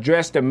want to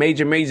address the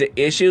major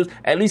issues,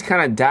 at least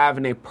kind of dive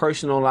in their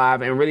personal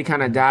life and really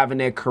kind of dive in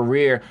their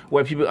career,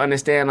 where people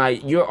understand,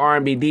 like, you're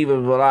R&B diva,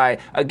 but like,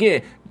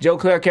 again, Joe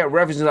Claire kept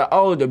referencing, like,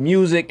 oh, the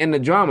music and the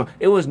drama.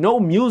 It was no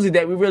music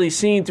that we really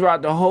seen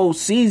throughout the whole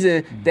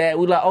season that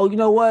we like, oh, you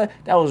know what?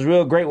 That was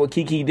real great what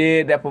Kiki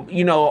did. That,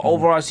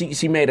 overall,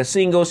 she made a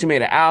single, she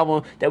made an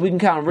album that we can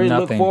kind of really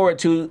look forward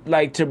to,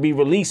 like, to be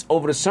released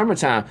over the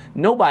summertime.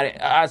 Nobody.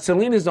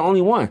 Selena's the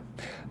only one.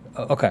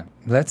 Okay,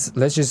 let's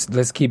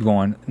keep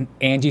going.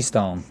 Angie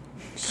Stone.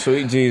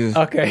 Sweet Jesus.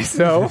 Okay,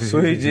 so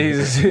sweet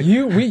Jesus.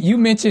 You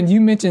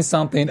mentioned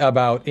something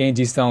about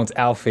Angie Stone's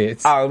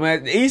outfits. Oh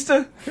man,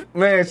 Easter,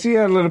 man, she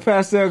had a little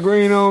pastel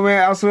green on,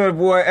 man. I swear,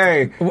 boy,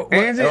 hey,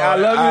 Angie, I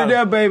love you to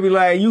death, baby.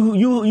 Like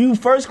you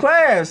first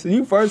class.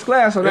 You first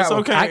class on that. It's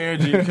okay,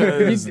 Angie,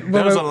 because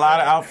there was a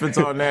lot of outfits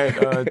on that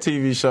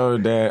TV show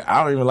that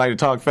I don't even like to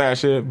talk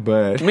fashion,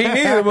 but me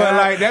neither. But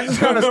like that just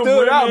kind of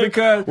stood out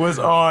because was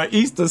on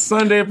Easter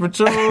Sunday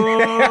Patrol.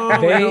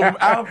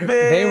 Outfits.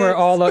 They were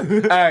all up.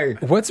 Hey.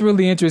 What's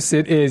really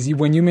interesting is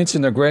when you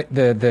mentioned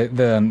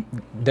the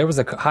there was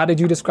a, how did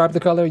you describe the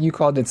color? You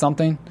called it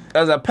something?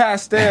 As a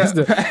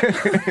pastel.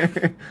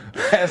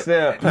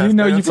 Pastel. You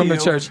know you from the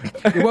church.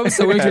 What was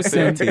so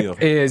interesting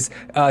is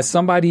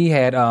somebody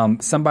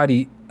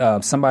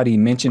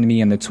mentioned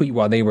me in the tweet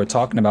while they were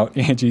talking about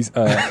Angie's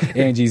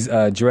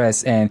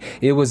dress, and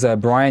it was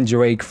Brian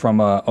Drake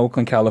from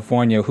Oakland,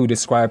 California, who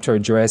described her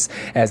dress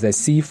as a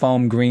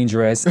seafoam green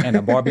dress and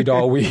a Barbie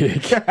doll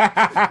wig.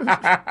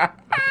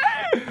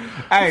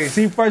 Hey,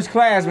 see, first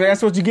class, man.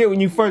 That's what you get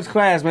when you first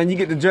class, man. You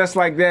get to dress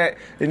like that,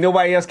 and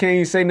nobody else can't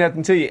even say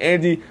nothing to you.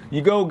 Angie,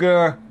 you go,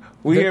 girl.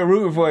 We here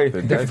rooting for you.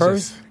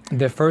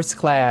 The first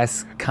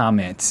class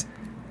comment.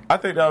 I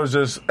think that was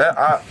just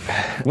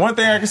one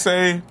thing I can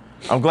say.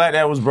 I'm glad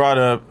that was brought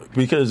up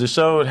because it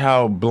showed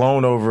how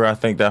blown over I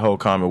think that whole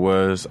comment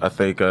was. I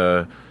think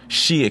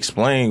she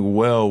explained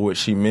well what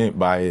she meant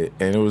by it,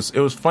 and it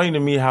was funny to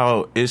me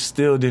how it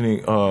still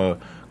didn't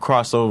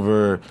cross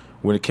over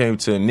when it came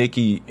to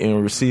Nikki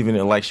and receiving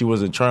it like she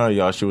wasn't trying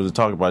y'all, she wasn't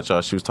talking about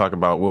y'all, she was talking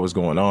about what was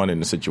going on in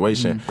the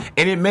situation. Mm-hmm.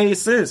 And it made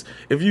sense.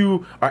 If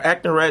you are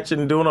acting ratchet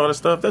and doing all this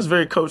stuff, that's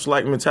very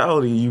coach-like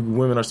mentality. You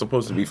women are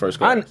supposed to be first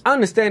class. I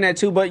understand that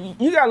too, but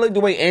you gotta look the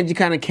way Angie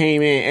kind of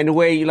came in and the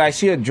way like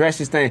she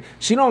addresses things.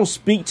 She don't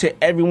speak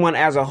to everyone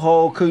as a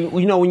whole. Cause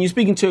when you're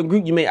speaking to a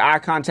group, you make eye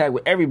contact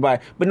with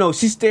everybody. But no,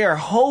 she stare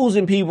holes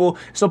in people,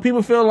 so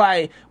people feel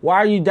like, why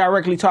are you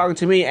directly talking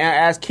to me? And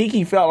as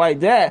Kiki felt like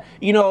that,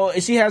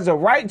 she has a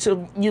right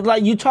to you.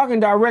 Like you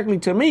talking directly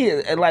to me.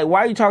 And like,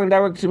 why are you talking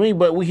directly to me?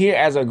 But we here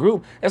as a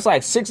group. It's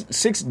like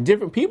six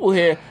different people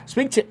here.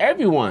 Speak to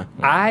everyone.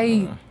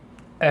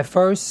 At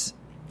first,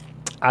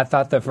 I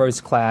thought the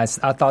first class.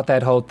 I thought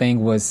that whole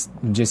thing was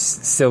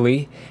just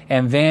silly,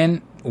 and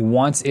then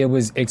once it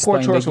was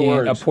explained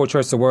again, a poor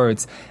choice of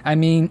words. I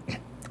mean.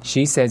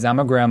 She says, I'm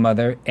a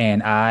grandmother,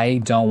 and I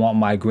don't want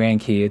my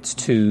grandkids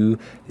to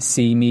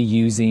see me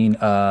using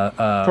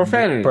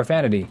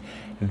profanity.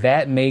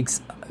 That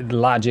makes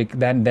logic.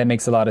 That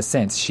makes a lot of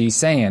sense. She's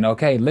saying,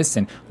 okay,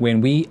 listen,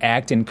 when we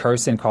act and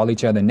curse and call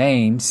each other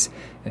names,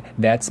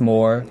 that's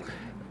more...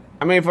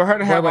 I mean, for her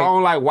to have her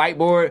own, like,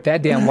 whiteboard.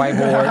 That damn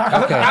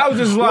whiteboard. Okay. I was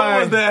just like... What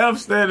was the F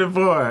standing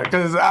for?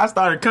 Because I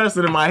started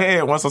cussing in my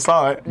head once I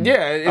saw it.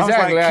 Yeah, exactly.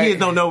 I was like, kids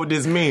don't know what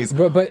this means.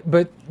 But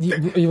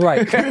you're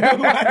right.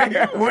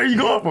 Like, what are you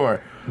going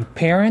for?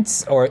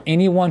 Parents or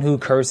anyone who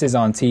curses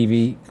on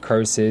TV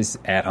curses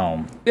at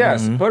home.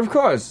 Yes, but of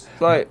course.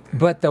 But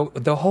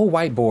the whole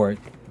whiteboard,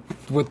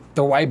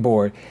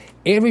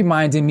 it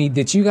reminded me,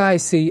 did you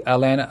guys see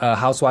Atlanta,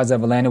 Housewives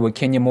of Atlanta with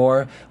Kenya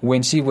Moore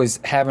when she was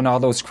having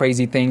all those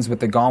crazy things with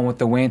the Gone with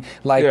the Wind?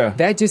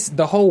 That just,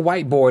 the whole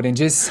whiteboard and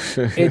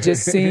it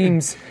just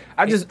seems...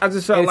 I just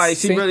felt like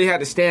she really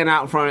had to stand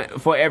out in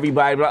front for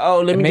everybody. Like,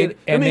 oh, let me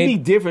be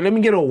different. Let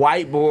me get a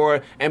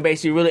whiteboard and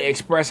basically really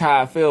express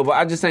how I feel. But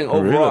I just think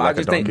overall, I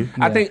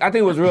think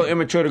it was real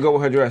immature to go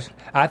with her dress.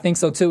 I think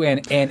so too.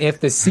 And if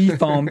the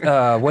seafoam,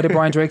 what did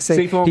Brian Drake say?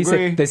 Seafoam green.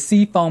 Said the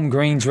seafoam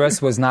green dress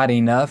was not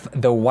enough.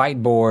 The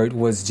whiteboard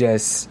was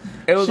just.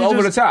 It was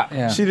over the top.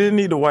 Yeah. She didn't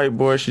need the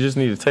whiteboard. She just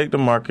needed to take the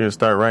marker and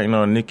start writing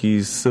on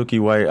Nikki's silky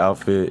white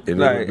outfit and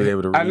be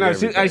able to read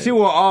everything. She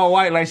wore all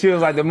white, like she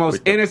was like the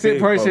most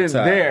innocent person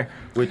there.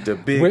 With the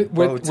big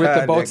bow tie. With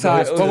the bow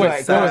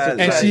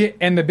tie.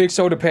 And the big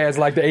shoulder pads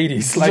like the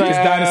 80s. Like it's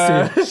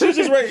Dynasty. She was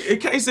just ready. In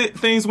case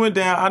things went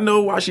down, I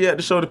know why she had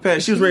the shoulder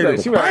pads. She was ready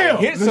to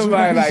hit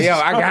somebody like, yo,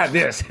 I got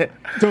this.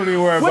 Don't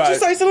even worry about it. What you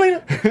say, Selena?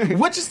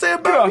 What you say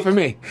about me? For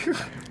me.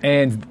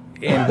 And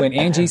when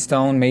Angie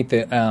Stone made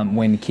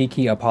when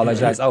Kiki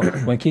apologized,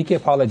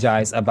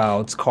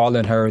 about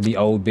calling her the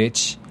old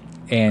bitch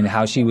and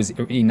how she was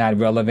not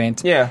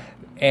relevant. Yeah.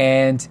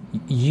 And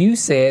you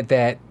said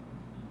that,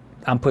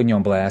 I'm putting you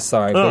on blast,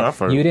 sorry,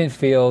 but you didn't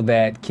feel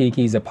that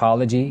Kiki's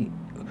apology,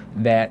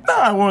 that... Nah,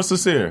 I want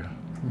sincere.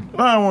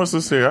 But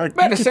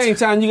at the same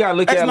time, you gotta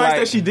look at it nice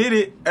that she did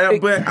it,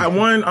 but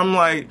I'm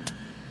like,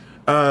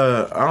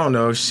 I don't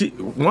know.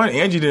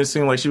 Angie didn't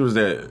seem like she was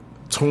that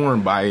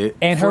torn by it,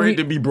 and for it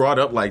to be brought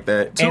up like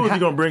that. Two, if you're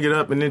gonna bring it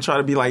up and then try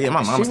to be like, yeah,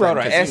 my mom. She wrote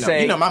an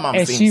essay, my mom.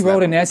 And she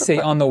wrote an essay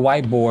on the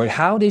whiteboard.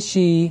 How did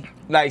she?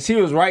 Like she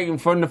was writing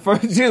from the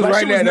first. She was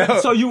writing that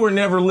up. So you were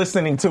never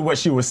listening to what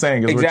she was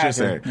saying. Is what you're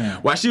saying. Yeah.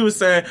 While she was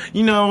saying,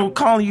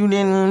 calling you,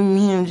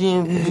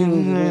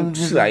 then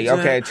she's like,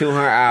 okay, tune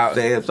her out.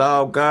 Say it's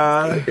all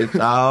God. It's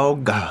all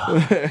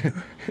God.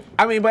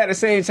 I mean, but at the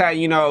same time,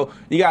 you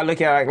gotta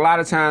look at, like, a lot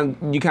of times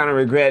you kind of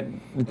regret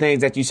the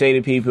things that you say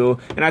to people.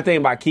 And I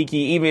think about Kiki,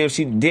 even if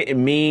she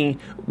didn't mean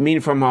it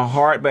from her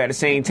heart, but at the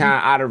same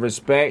time, out of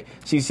respect,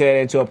 she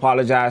said it to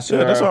apologize to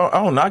her. That's why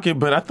I don't knock it,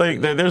 but I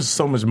think that there's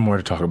so much more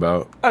to talk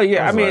about. Oh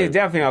yeah, I mean, it's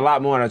definitely a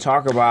lot more to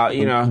talk about.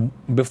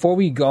 Before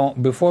we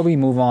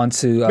move on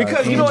to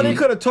because you know what they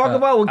could have talked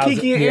about with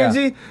Kiki and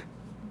Angie,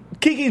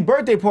 Kiki's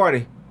birthday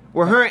party.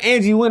 Where her and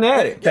Angie went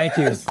at it. Thank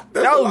you.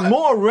 That was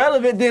more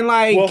relevant than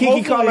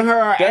Kiki calling her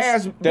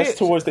ass bitch. That's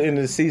towards the end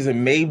of the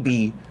season,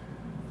 maybe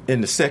in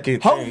the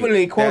second.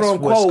 Hopefully, quote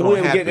unquote,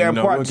 we'll get there in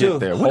part two.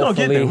 We're gonna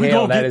get there. We're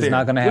gonna get there.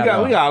 Not gonna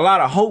happen. We got a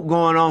lot of hope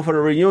going on for the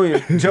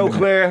reunion. Joe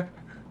Claire.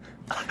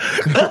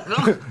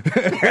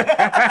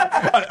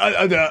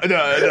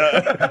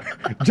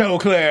 Joe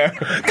Claire.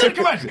 Good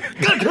commercial.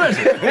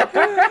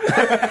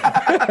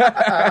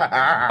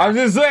 I'm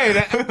just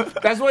saying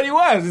that's what he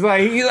was. It's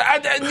like you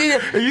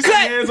see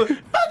hands.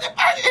 Good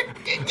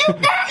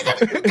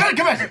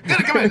commercial.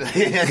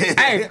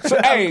 Hey,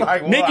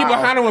 Nikki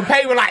behind him with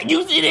paper like,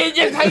 you see this,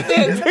 just hate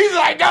this. He's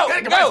like, go.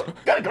 Like,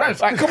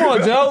 come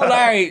on, Joe.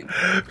 Like,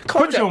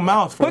 close your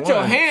mouth. Put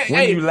your hand.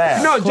 When you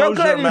laugh. No, Joe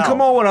Claire didn't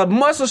come on with a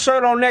muscle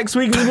shirt on next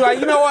week and be like,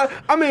 you know what?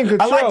 I'm in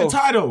control. I like the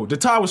tie though. The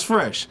tie was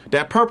fresh.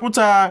 That purple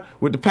tie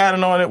with the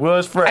pattern on it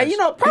was fresh. And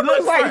purple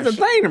is like the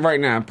thing right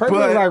now.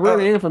 Purple is like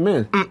really in for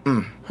men.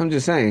 I'm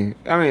just saying.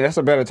 I mean, that's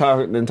a better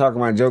talk than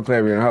talking about Joe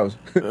Claire being a host.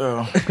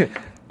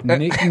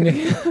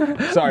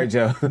 Sorry,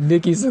 Joe.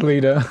 Nikki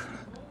Selena.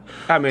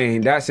 I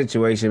mean, that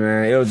situation,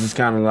 man, it was just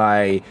kind of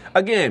like,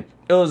 again,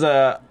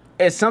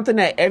 it's something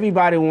that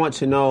everybody wants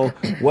to know.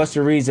 What's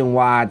the reason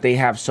why they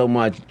have so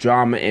much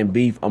drama and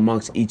beef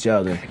amongst each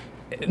other?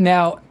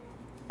 Now,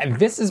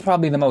 this is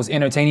probably the most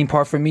entertaining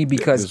part for me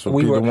because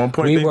we were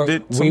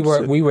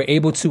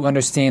able to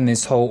understand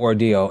this whole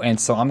ordeal,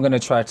 and so I'm gonna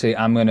try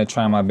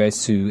my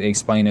best to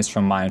explain this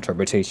from my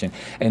interpretation.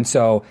 And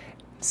so,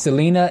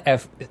 Selena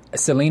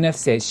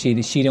said she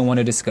didn't want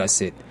to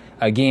discuss it.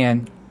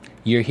 Again,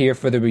 You're here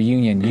for the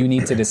reunion. You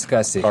need to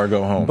discuss it. Or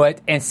go home.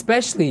 But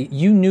especially,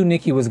 you knew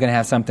Nikki was going to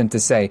have something to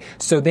say.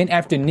 So then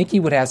after Nikki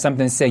would have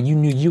something to say, you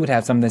knew you would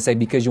have something to say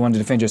because you wanted to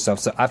defend yourself.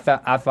 So I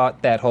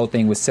thought that whole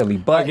thing was silly.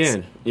 But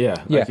Again,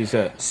 like you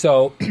said.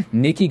 So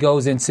Nikki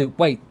goes into...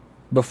 Wait,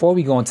 before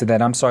we go into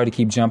that, I'm sorry to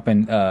keep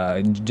jumping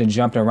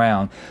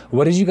around.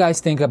 What did you guys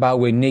think about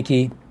with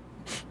Nikki...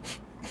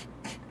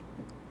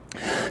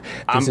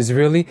 This is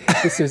really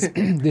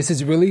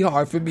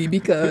hard for me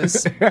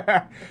because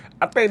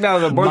I think that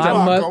was a bunch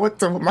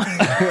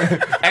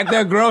at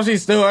the grocery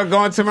store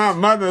going to my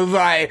mother was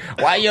like,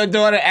 why your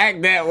daughter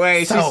act that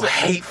way? So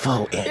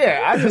hateful.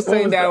 Yeah, I just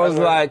think that was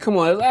like, come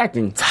on, it's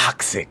acting.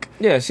 Toxic.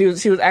 Yeah, she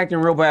was acting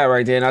real bad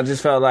right there, and I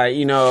just felt like,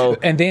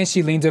 And then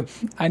she leaned up,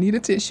 I need a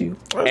tissue.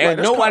 And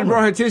nobody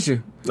brought her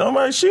tissue.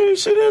 Nobody, she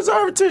didn't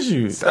deserve a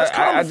tissue. That's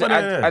common for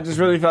that. I just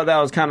really felt that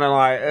was kind of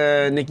like,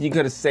 Nick, you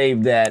could have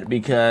saved that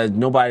because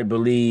nobody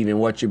believed in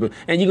what you believe.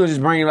 And you could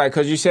just bring it like,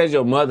 because you said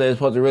your mother is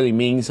supposed to really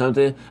mean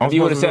something. If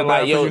you would have said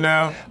like, yo,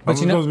 now, but I'm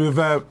supposed to be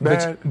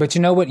bad. But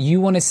you know what? You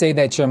want to say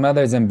that your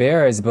mother is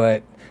embarrassed,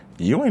 but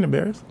you ain't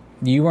embarrassed.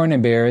 You weren't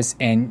embarrassed,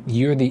 and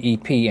you're the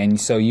EP, and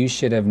so you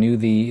should have knew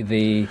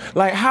the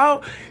like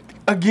how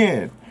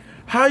again.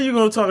 How you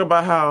gonna talk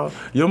about how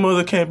your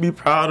mother can't be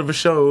proud of a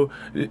show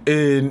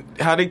and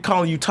how they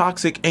calling you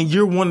toxic and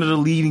you're one of the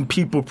leading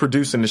people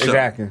producing the show?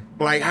 Exactly.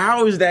 Like,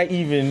 how is that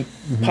even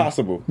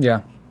possible?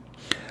 Yeah.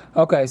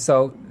 Okay,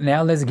 so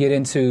now let's get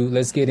into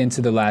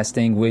the last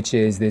thing, which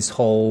is this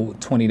whole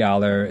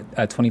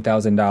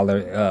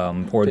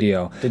 $20,000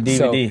 ordeal. The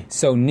DVD.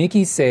 So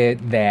Nikki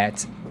said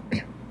that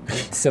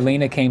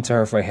Selena came to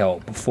her for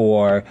help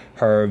for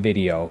her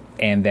video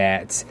and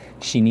that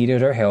she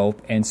needed her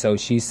help, and so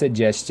she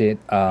suggested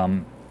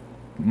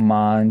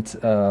what's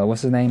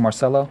his name?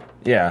 Marcelo?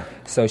 Yeah.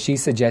 So she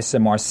suggested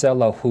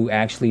Marcelo, who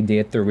actually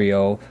did the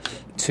reel,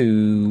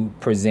 to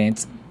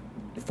present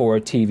for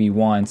TV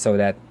One so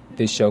that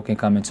this show can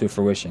come into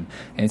fruition.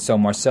 And so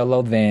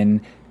Marcelo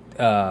then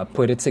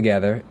put it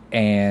together,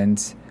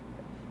 and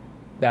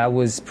that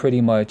was pretty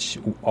much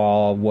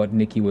all what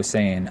Nikki was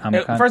saying.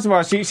 First of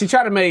all, she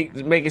tried to make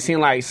it seem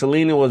like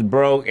Selena was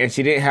broke and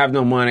she didn't have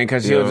no money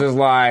because she was just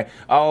like,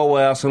 oh,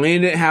 well,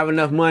 Selena didn't have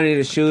enough money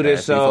to shoot it,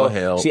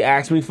 so she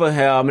asked me for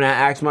help. And I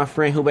asked my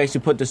friend who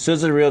basically put the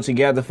scissor reel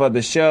together for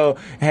the show,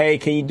 hey,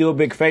 can you do a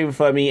big favor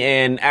for me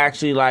and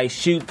actually like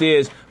shoot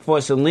this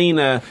for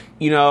Selena,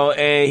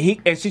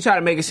 and she tried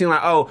to make it seem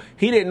like, oh,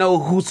 he didn't know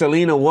who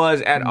Selena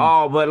was at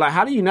all, but like,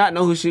 how do you not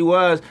know who she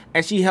was?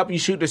 And she helped you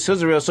shoot the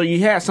scissor reel, so you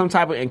had some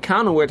type of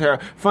encounter with her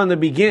from the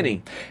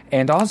beginning.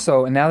 And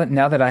also, now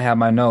that I have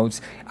my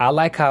notes, I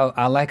like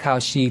how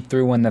she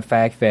threw in the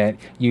fact that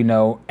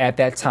at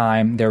that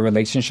time their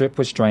relationship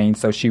was strained,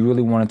 so she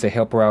really wanted to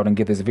help her out and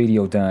get this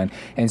video done,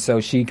 and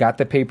so she got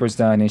the papers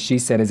done, and she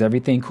said, "Is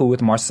everything cool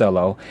with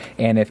Marcelo?"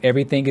 And if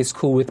everything is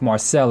cool with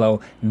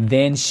Marcelo,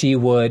 then she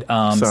would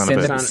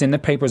send the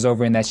papers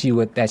over, and that she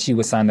would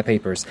sign the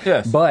papers.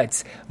 Yes.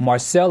 But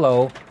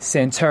Marcelo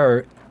sent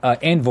her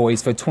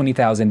invoice for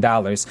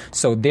 $20,000,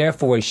 so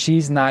therefore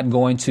she's not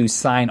going to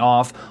sign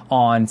off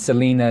on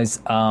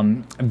Selena's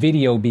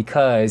video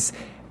because,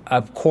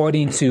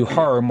 according to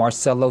her,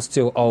 Marcelo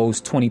still owes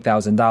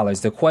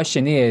 $20,000. The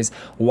question is,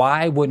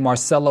 why would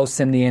Marcelo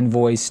send the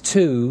invoice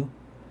to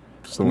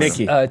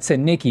Nikki? To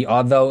Nikki,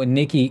 although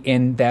Nikki,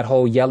 in that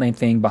whole yelling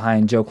thing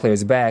behind Joe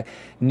Claire's back,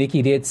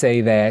 Nikki did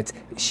say that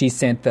she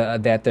sent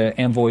that the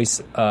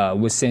invoice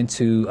was sent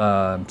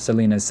to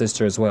Selena's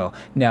sister as well.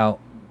 Now,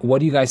 what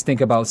do you guys think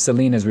about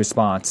Selena's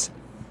response?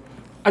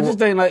 I just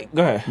think, like,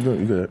 go ahead. Go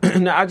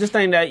ahead. No, I just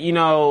think that,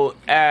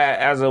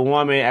 as a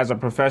woman, as a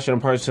professional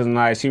person,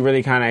 like, she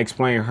really kind of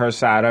explained her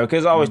side of it.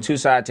 Because there's always two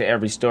sides to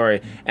every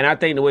story. And I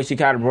think the way she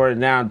kind of brought it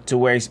down to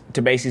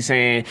basically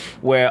saying,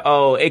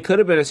 it could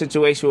have been a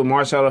situation where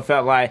Marcella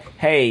felt like,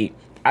 hey,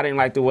 I didn't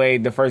like the way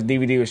the first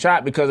DVD was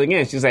shot because,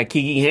 again, she's like,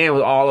 Kiki's hand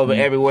was all over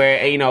everywhere.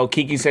 And,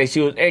 Kiki said she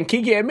was, and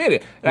Kiki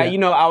admitted, like,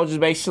 I was just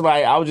basically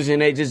like, I was just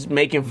in there just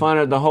making fun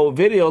of the whole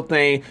video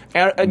thing.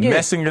 And again,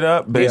 messing it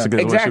up,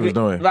 basically, is what she was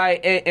doing. Like,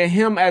 and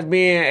him as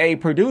being a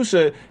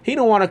producer, he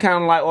don't want to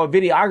kind of like, or a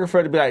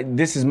videographer to be like,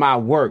 this is my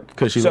work.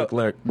 Because she looked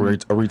like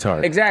a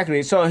retard.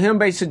 Exactly. So him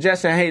basically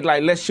suggesting, hey,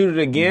 like, let's shoot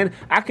it again.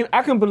 I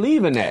can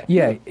believe in that.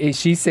 Yeah.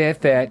 She said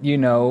that,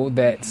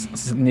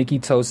 that Nikki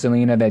told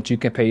Selena that you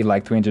can pay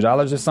like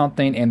 $300 or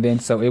something, and then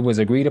so it was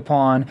agreed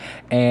upon,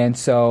 and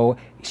so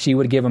she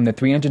would give him the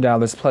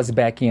 $300 plus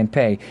back-end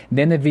pay.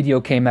 Then the video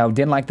came out,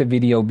 didn't like the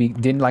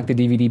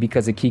DVD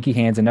because of Kiki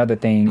hands and other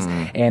things,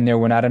 and there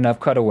were not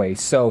enough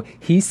cutaways. So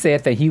he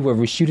said that he would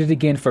reshoot it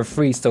again for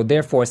free. So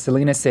therefore,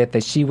 Selena said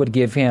that she would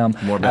give him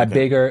a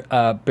bigger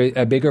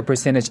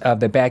percentage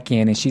of the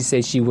back-end, and she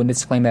said she wouldn't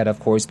explain that,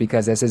 of course,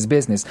 because that's his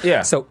business.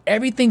 Yeah. So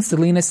everything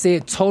Selena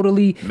said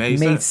totally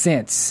made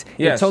sense.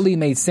 Yes. It totally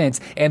made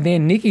sense. And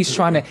then Nikki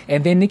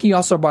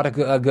also brought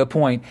a good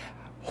point.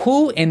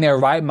 Who in their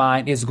right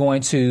mind is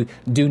going to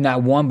do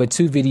not one but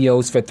two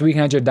videos for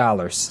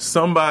 $300?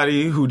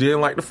 Somebody who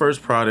didn't like the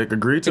first product,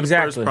 agreed to the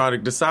first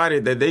product,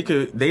 decided that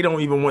they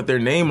don't even want their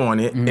name on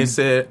it, and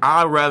said,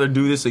 I'd rather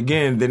do this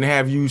again than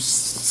have you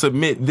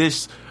submit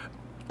this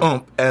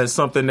as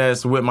something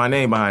that's with my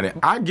name behind it.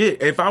 I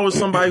get, if I was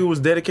somebody who was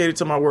dedicated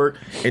to my work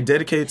and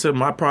dedicated to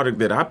my product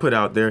that I put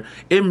out there,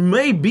 it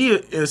may be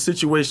a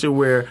situation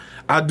where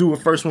I do a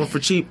first one for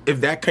cheap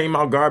if that came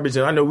out garbage,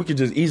 and I know we could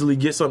just easily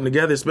get something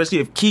together, especially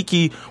if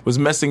Kiki was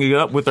messing it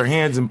up with her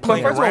hands and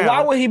playing around. But first of all,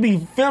 why would he be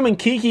filming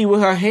Kiki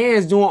with her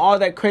hands doing all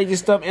that crazy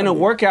stuff in a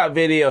workout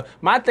video?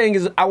 My thing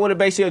is, I would have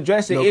basically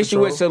addressed the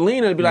issue with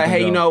Selena to be like,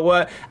 hey, you know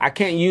what? I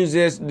can't use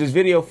this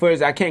video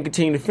footage. I can't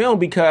continue to film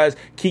because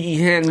Kiki's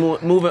hands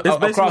moving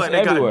across like they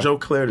everywhere. got Joe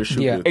Claire to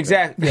shoot it.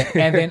 Exactly. Yeah.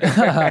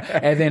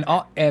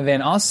 And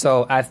then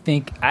also, I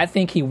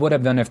think he would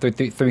have done it for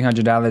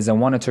 $300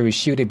 and wanted to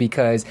reshoot it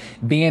because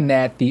being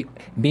that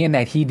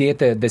he did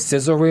the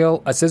sizzle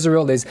reel. A sizzle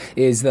reel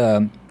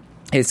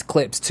is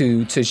clips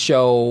to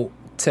show.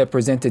 To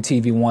present to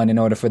TV One in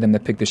order for them to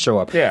pick the show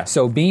up. Yeah.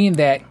 So being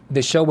that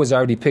the show was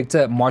already picked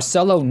up,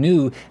 Marcelo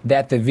knew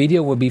that the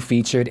video would be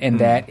featured and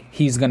that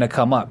he's going to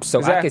come up.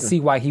 So I could see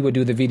why he would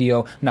do the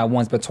video not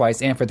once but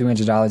twice and for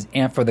 $300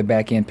 and for the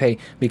back end pay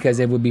because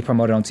it would be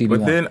promoted on TV But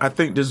One. then I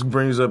think this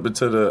brings up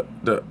into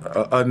the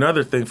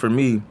another thing for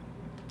me.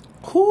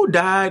 Who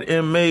died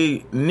and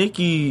made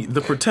Nikki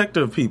the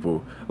protector of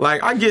people?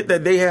 Like, I get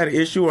that they had an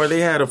issue or they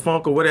had a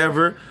funk or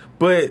whatever,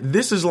 but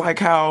this is like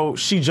how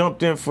she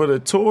jumped in for the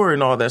tour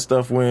and all that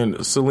stuff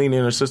when Selena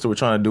and her sister were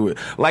trying to do it.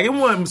 Like, it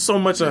wasn't so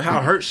much of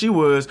how hurt she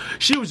was.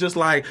 She was just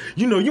like,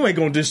 you ain't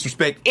gonna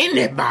disrespect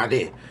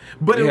anybody.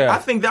 But I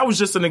think that was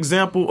just an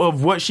example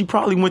of what she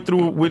probably went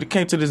through when it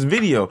came to this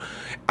video.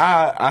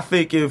 I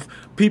think if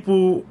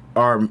people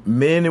are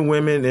men and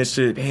women and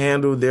should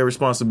handle their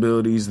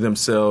responsibilities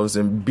themselves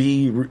and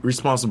be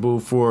responsible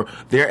for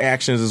their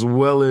actions, as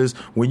well as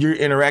when you're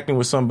interacting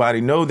with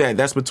somebody, know that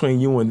that's between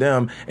you and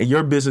them and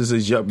your business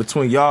is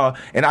between y'all.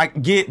 And I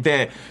get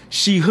that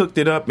she hooked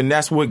it up and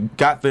that's what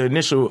got the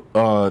initial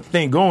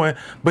thing going.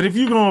 But if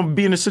you're going to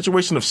be in a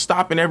situation of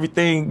stopping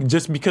everything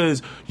just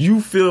because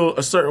you feel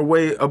a certain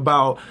way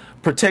about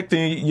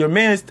protecting your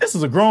man, this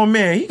is a grown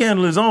man. He can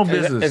handle his own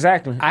business.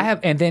 Exactly.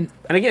 And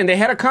again, they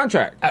had a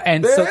contract.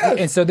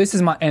 So this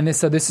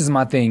is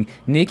my thing.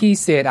 Nikki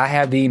said I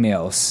have the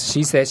emails.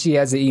 She said she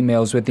has the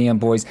emails with the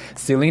boys.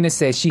 Selena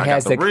says she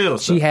has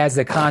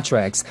the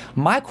contracts.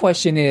 My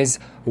question is,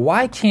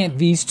 why can't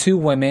these two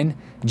women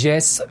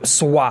just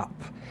swap?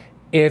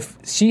 If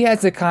she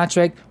has the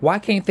contract, why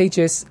can't they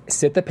just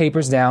sit the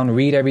papers down,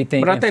 read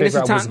everything, and figure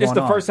out what's going on? It's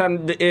the first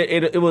time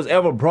it was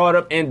ever brought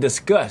up and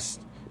discussed.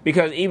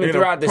 Because even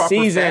throughout the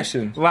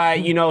season,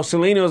 like,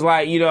 Selena was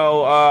like,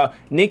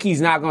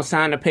 Nikki's not going to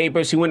sign the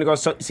paper. She went to go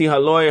see her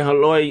lawyer. Her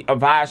lawyer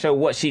advised her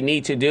what she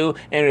needs to do,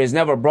 and it is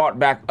never brought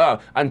back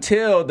up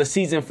until the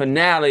season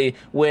finale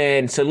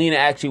when Selena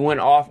actually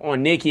went off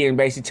on Nikki and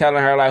basically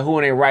telling her, like, who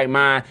in their right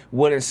mind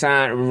wouldn't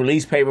sign a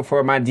release paper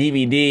for my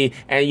DVD.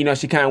 And,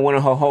 she kind of went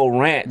on her whole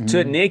rant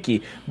to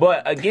Nikki.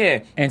 But,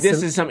 again,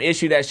 this is some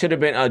issue that should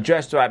have been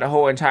addressed throughout the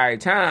whole entire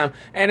time.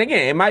 And,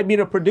 again, it might be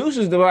the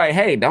producers that are like,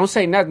 hey, don't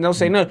say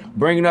nothing,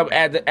 bring it up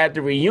at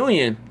the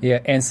reunion. Yeah,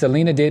 and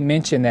Selena did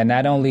mention that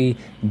not only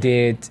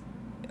did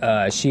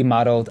she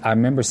modeled, I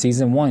remember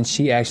season 1,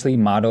 she actually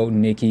modeled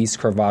Nikki's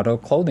Cravado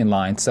clothing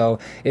line. So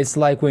it's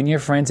like when you're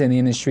friends in the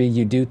industry,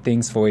 you do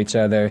things for each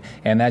other,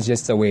 and that's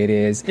just the way it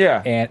is.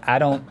 Yeah. And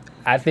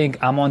I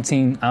think I'm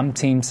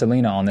team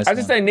Selena on this. I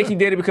just think Nikki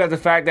did it because of the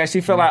fact that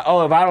she felt like,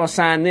 if I don't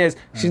sign this,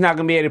 she's not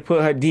going to be able to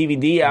put her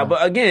DVD out.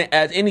 But again,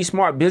 as any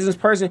smart business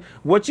person,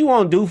 what you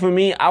want to do for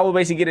me, I will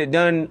basically get it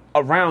done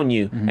around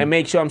you and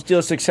make sure I'm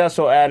still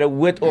successful at it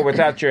with or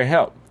without your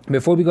help.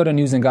 Before we go to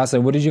news and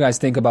gossip, what did you guys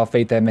think about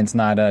Faith Edmonds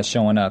not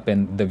showing up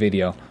in the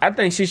video? I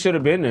think she should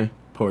have been there.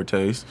 Poor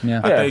taste.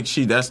 Yeah. I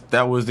think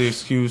that was the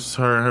excuse.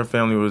 Her and her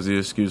family was the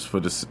excuse for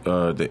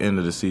the end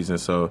of the season.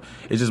 So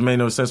it just made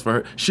no sense for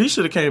her. She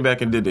should have came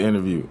back and did the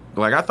interview.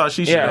 Like, I thought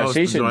she should. Yeah,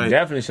 she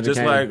definitely should have.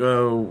 Just like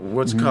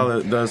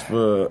does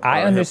for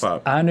hip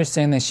hop. I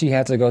understand that she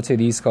had to go to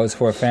the East Coast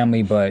for a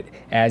family, but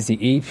as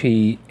the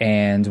EP,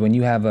 and when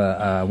you have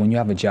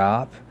a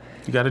job,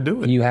 you got to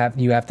do it. You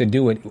have to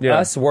do it. Yeah.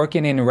 Us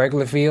working in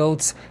regular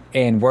fields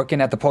and working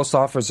at the post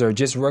office or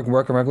just working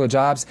regular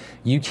jobs,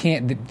 you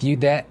can't do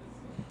that.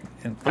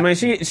 I mean,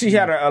 she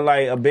had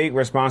a big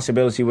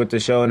responsibility with the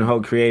show and the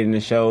whole creating the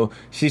show.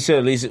 She should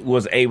at least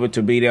was able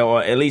to be there,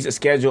 or at least a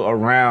schedule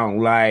around,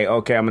 like,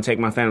 okay, I'm going to take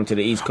my family to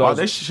the East Coast.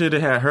 They should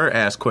have had her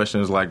ask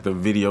questions like the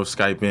video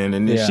Skype in,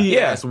 and then she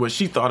asked what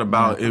she thought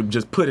about it,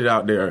 just put it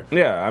out there.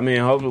 Yeah, I mean,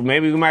 hopefully,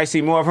 maybe we might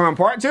see more of her in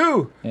part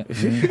 2. Yeah.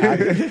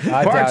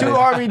 Part 2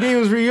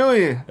 RVD's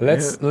reunion.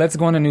 Let's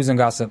go into news and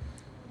gossip.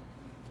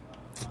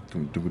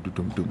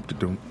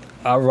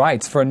 All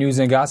right, for news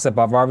and gossip,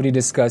 I've already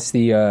discussed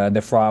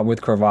the fraud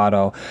with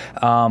Cravado.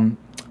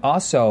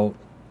 Also,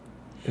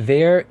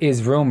 there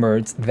is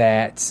rumored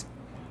that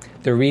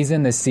the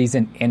reason the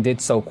season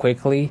ended so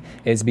quickly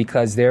is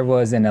because there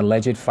was an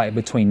alleged fight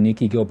between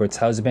Nikki Gilbert's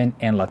husband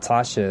and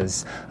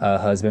Latasha's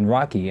husband,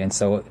 Rocky. And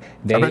so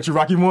I bet you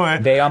Rocky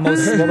won. They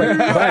almost, but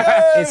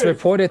it's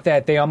reported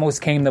that they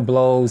almost came to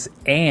blows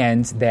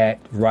and that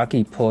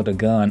Rocky pulled a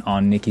gun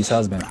on Nikki's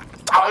husband.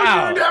 Oh,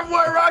 you that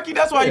boy Rocky.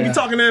 That's why you be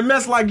talking that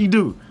mess like you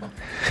do.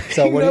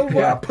 So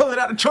pull it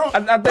out the trunk.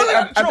 I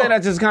think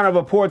that's just kind of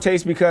a poor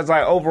taste because,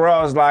 like,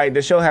 overall, it's like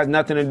the show has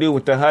nothing to do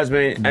with the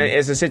husband. Mm-hmm.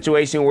 It's a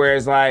situation where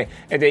it's like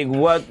if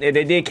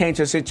they did came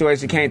to a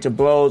situation, came to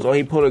blows, or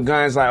he pulled a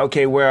gun. It's like,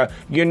 okay, where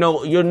you're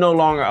no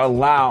longer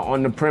allowed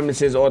on the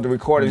premises or the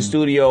recording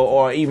studio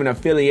or even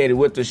affiliated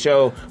with the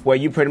show, where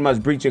you pretty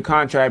much breach your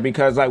contract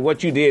because, like,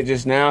 what you did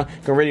just now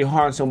can really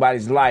harm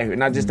somebody's life.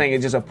 And I just think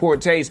it's just a poor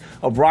taste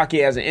of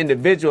Rocky as an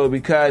individual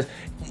because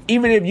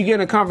even if you get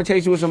in a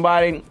confrontation with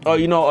somebody or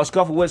a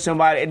scuffle with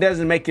somebody, it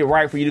doesn't make it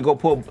right for you to go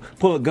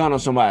pull a gun on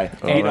somebody.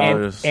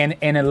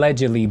 And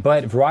allegedly,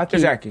 but Rocky,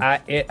 exactly.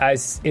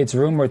 It's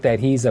rumored that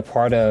he's a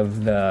part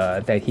of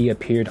that he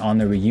appeared on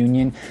the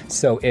reunion.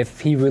 So if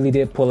he really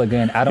did pull a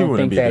gun, I don't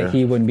think that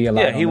he wouldn't be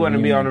allowed. Yeah, he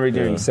wouldn't be on the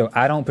reunion. So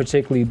I don't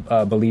particularly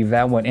believe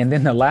that one. And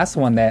then the last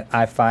one that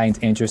I find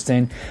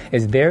interesting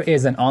is there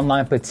is an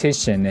online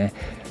petition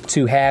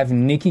to have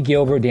Nikki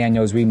Gilbert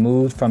Daniels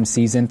removed from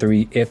season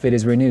 3 if it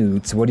is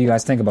renewed. So what do you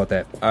guys think about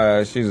that?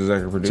 She's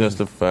executive producer.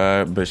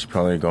 Justified, but she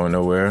probably ain't going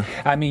nowhere.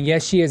 I mean,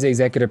 yes, she is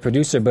executive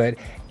producer, but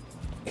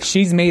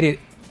she's made it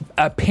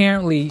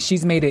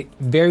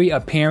very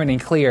apparent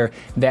and clear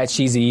that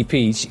she's the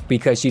EP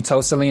because she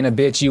told Selena,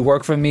 bitch, you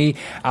work for me,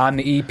 I'm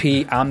the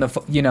EP, I'm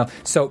the,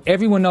 so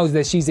everyone knows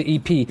that she's the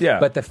EP. Yeah.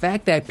 But the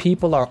fact that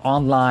people are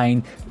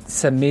online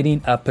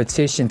submitting a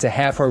petition to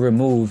have her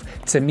removed,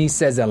 to me,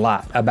 says a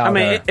lot about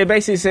her. It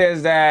basically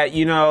says that,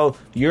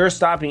 you're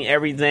stopping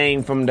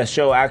everything from the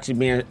show actually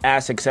being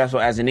as successful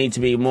as it needs to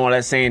be, more or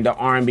less saying the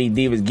R&B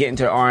divas getting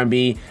to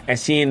R&B and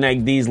seeing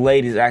like these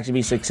ladies actually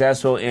be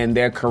successful in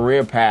their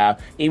career path,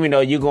 even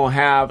though you're going to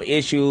have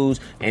issues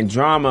and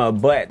drama,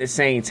 but at the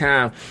same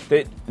time,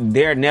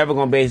 they're never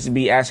going to basically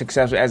be as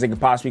successful as they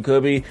possibly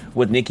could be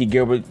with Nikki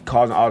Gilbert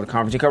causing all the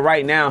controversy. Because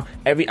right now,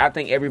 I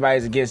think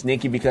everybody's against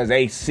Nikki because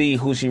they see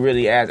who she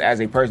really is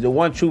as a person. The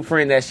one true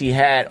friend that she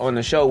had on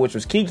the show, which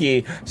was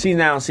Kiki, she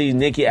now sees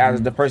Nikki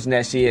as the person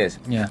that she is.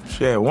 Yeah.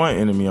 She had one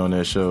enemy on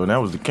that show, and that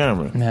was the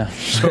camera. Yeah.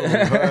 Showing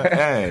her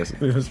ass.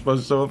 It was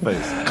supposed to show her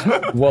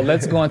face. Well,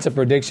 let's go into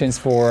predictions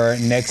for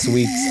next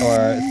week's,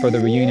 or for the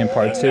reunion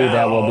part 2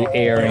 that will be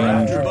airing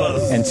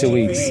in 2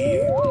 weeks.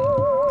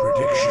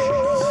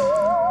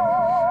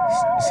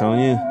 It's on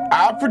you.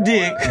 I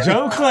predict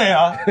Joe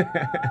Claire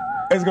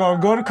is going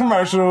to go to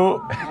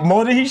commercial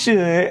more than he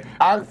should.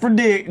 I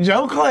predict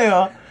Joe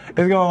Claire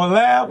is going to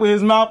laugh with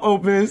his mouth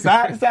open,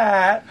 side to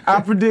side. I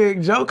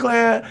predict Joe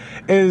Claire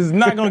is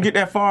not going to get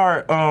that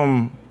far.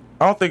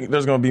 I don't think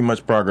there's going to be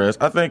much progress.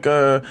 I think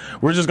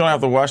we're just going to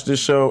have to watch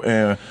this show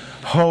and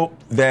hope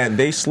that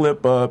they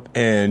slip up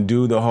and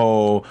do the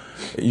whole,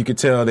 you could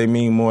tell they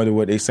mean more to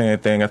what they saying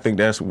thing. I think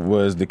that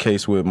was the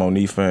case with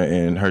Monifa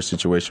and her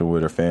situation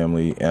with her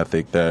family. And I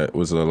think that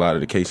was a lot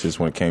of the cases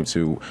when it came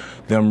to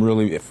them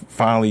really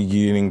finally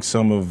getting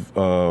some of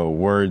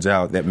words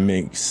out that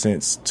make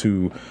sense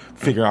to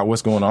figure out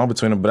what's going on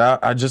between them.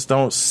 But I just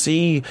don't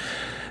see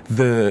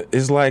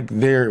it's like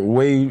they're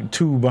way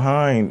too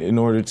behind in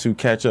order to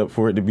catch up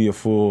for it to be a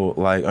full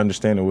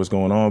understanding of what's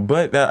going on.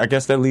 But I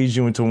guess that leads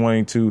you into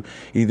wanting to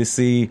either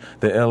see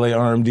the LA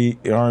R&B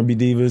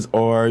divas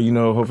or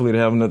hopefully they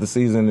have another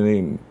season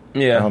and I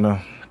don't know.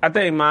 I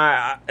think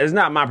it's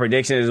not my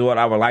prediction, is what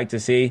I would like to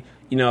see.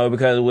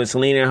 Because with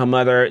Selena and her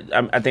mother,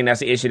 I think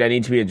that's the issue that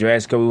needs to be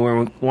addressed because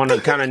we want to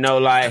kind of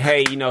know,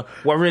 hey,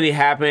 what really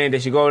happened?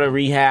 Did she go to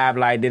rehab?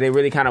 Did they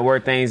really kind of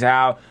work things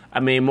out?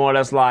 More or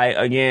less,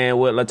 again,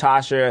 with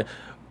Latasha,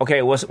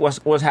 okay, what's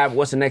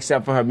the next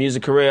step for her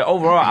music career?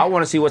 Overall, I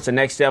want to see what's the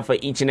next step for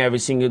each and every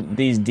single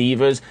these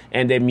divas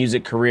and their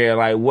music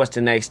career. What's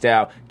the next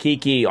step?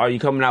 Kiki, are you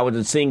coming out with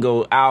a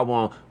single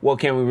album? What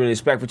can we really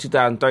expect for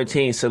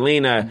 2013?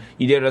 Selena,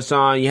 you did a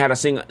song, you had a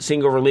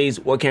single release.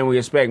 What can we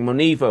expect?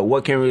 Monifa,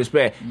 what can we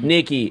expect?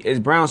 Nikki, is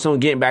Brownstone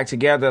getting back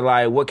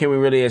together? What can we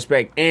really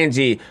expect?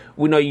 Angie,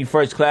 we know you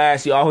first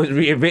class. You always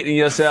reinventing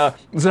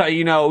yourself.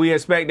 So, we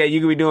expect that you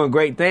can be doing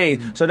great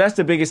things. So that's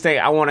the biggest thing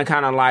I want to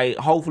kind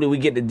of hopefully we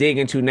get to dig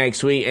into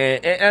next week.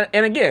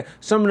 And again,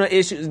 some of the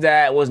issues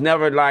that was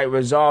never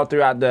resolved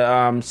throughout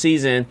the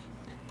season,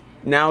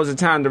 now is the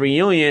time, the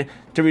reunion,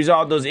 to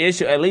resolve those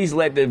issues. At least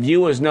let the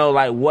viewers know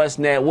what's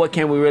next, what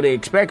can we really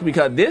expect,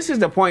 because this is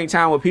the point in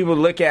time where people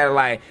look at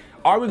it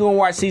are we going to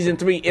watch season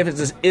 3 if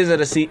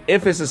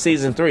it's a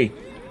season 3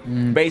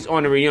 based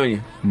on the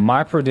reunion?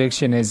 My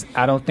prediction is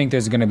I don't think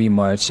there's going to be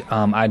much.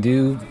 I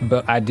do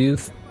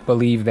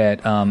believe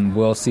that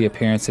we'll see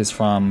appearances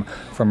from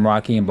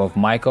Rocky and both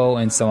Michael,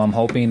 and so I'm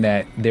hoping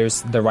that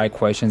there's the right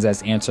questions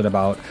that's answered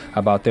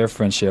about their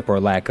friendship or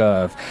lack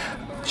of.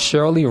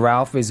 Shirley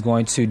Ralph is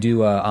going to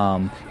do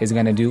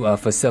a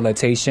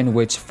facilitation,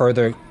 which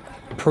further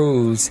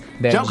proves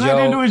that Joe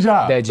didn't do his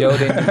job. That Joe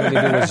didn't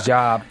really do his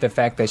job. The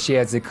fact that she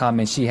has to come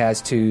and she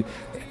has to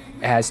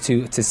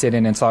sit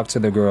in and talk to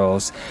the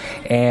girls.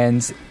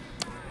 And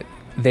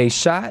they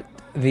shot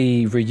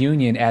the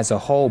reunion as a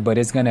whole, but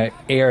it's going to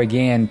air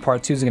again.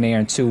 Part 2 is going to air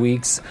in 2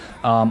 weeks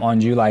on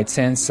July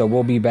 10th. So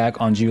we'll be back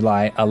on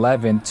July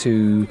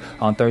 11th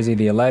on Thursday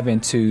the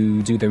 11th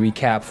to do the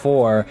recap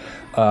for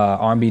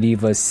R&B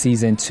Divas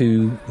Season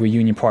 2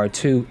 Reunion Part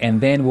 2. And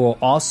then we'll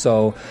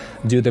also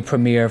do the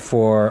premiere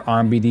for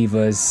R&B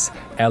Divas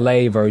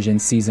LA version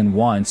Season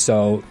 1.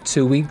 So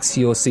 2 weeks,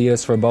 you'll see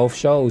us for both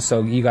shows.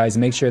 So you guys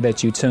make sure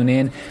that you tune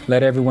in.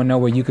 Let everyone know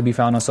where you could be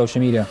found on social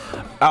media.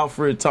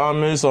 Alfred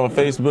Thomas on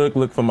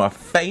Facebook. Look for my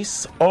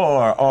face,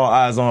 or All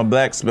Eyes on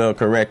Black spelled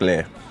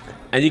correctly.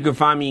 And you can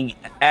find me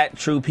at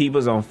True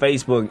Peoples on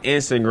Facebook,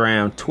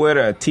 Instagram,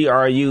 Twitter,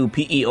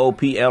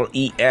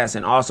 TruePeoples,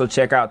 and also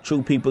check out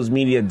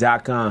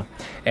TruePeoplesMedia.com.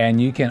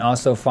 And you can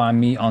also find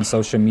me on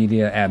social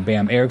media at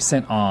Bam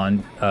Erickson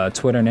on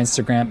Twitter and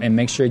Instagram. And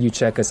make sure you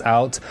check us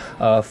out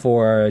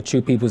for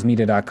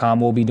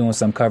TruePeoplesMedia.com. We'll be doing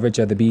some coverage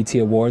of the BET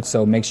Awards,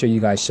 so make sure you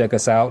guys check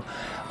us out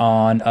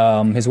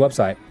on his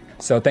website.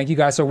 So thank you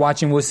guys for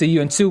watching. We'll see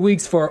you in 2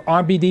 weeks for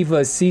R&B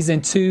Divas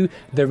Season 2,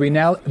 the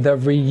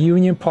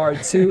reunion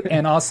Part 2,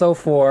 and also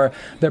for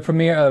the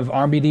premiere of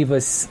R&B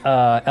Divas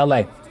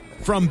LA.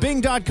 From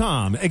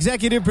Bing.com,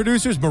 executive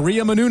producers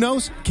Maria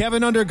Menounos,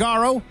 Kevin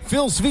Undergaro,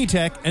 Phil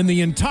Svitek, and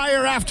the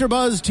entire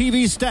AfterBuzz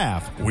TV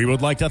staff, we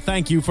would like to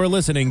thank you for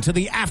listening to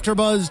the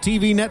AfterBuzz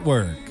TV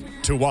network.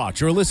 To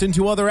watch or listen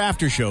to other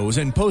after shows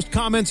and post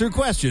comments or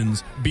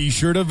questions, be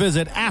sure to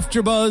visit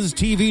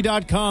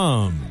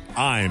AfterBuzzTV.com.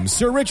 I'm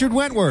Sir Richard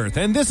Wentworth,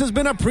 and this has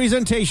been a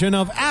presentation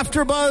of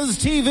AfterBuzz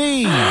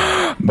TV.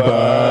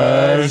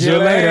 Buzz you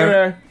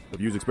later. The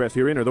views expressed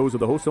herein are those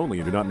of the hosts only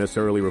and do not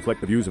necessarily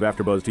reflect the views of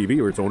AfterBuzz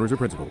TV or its owners or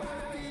principals.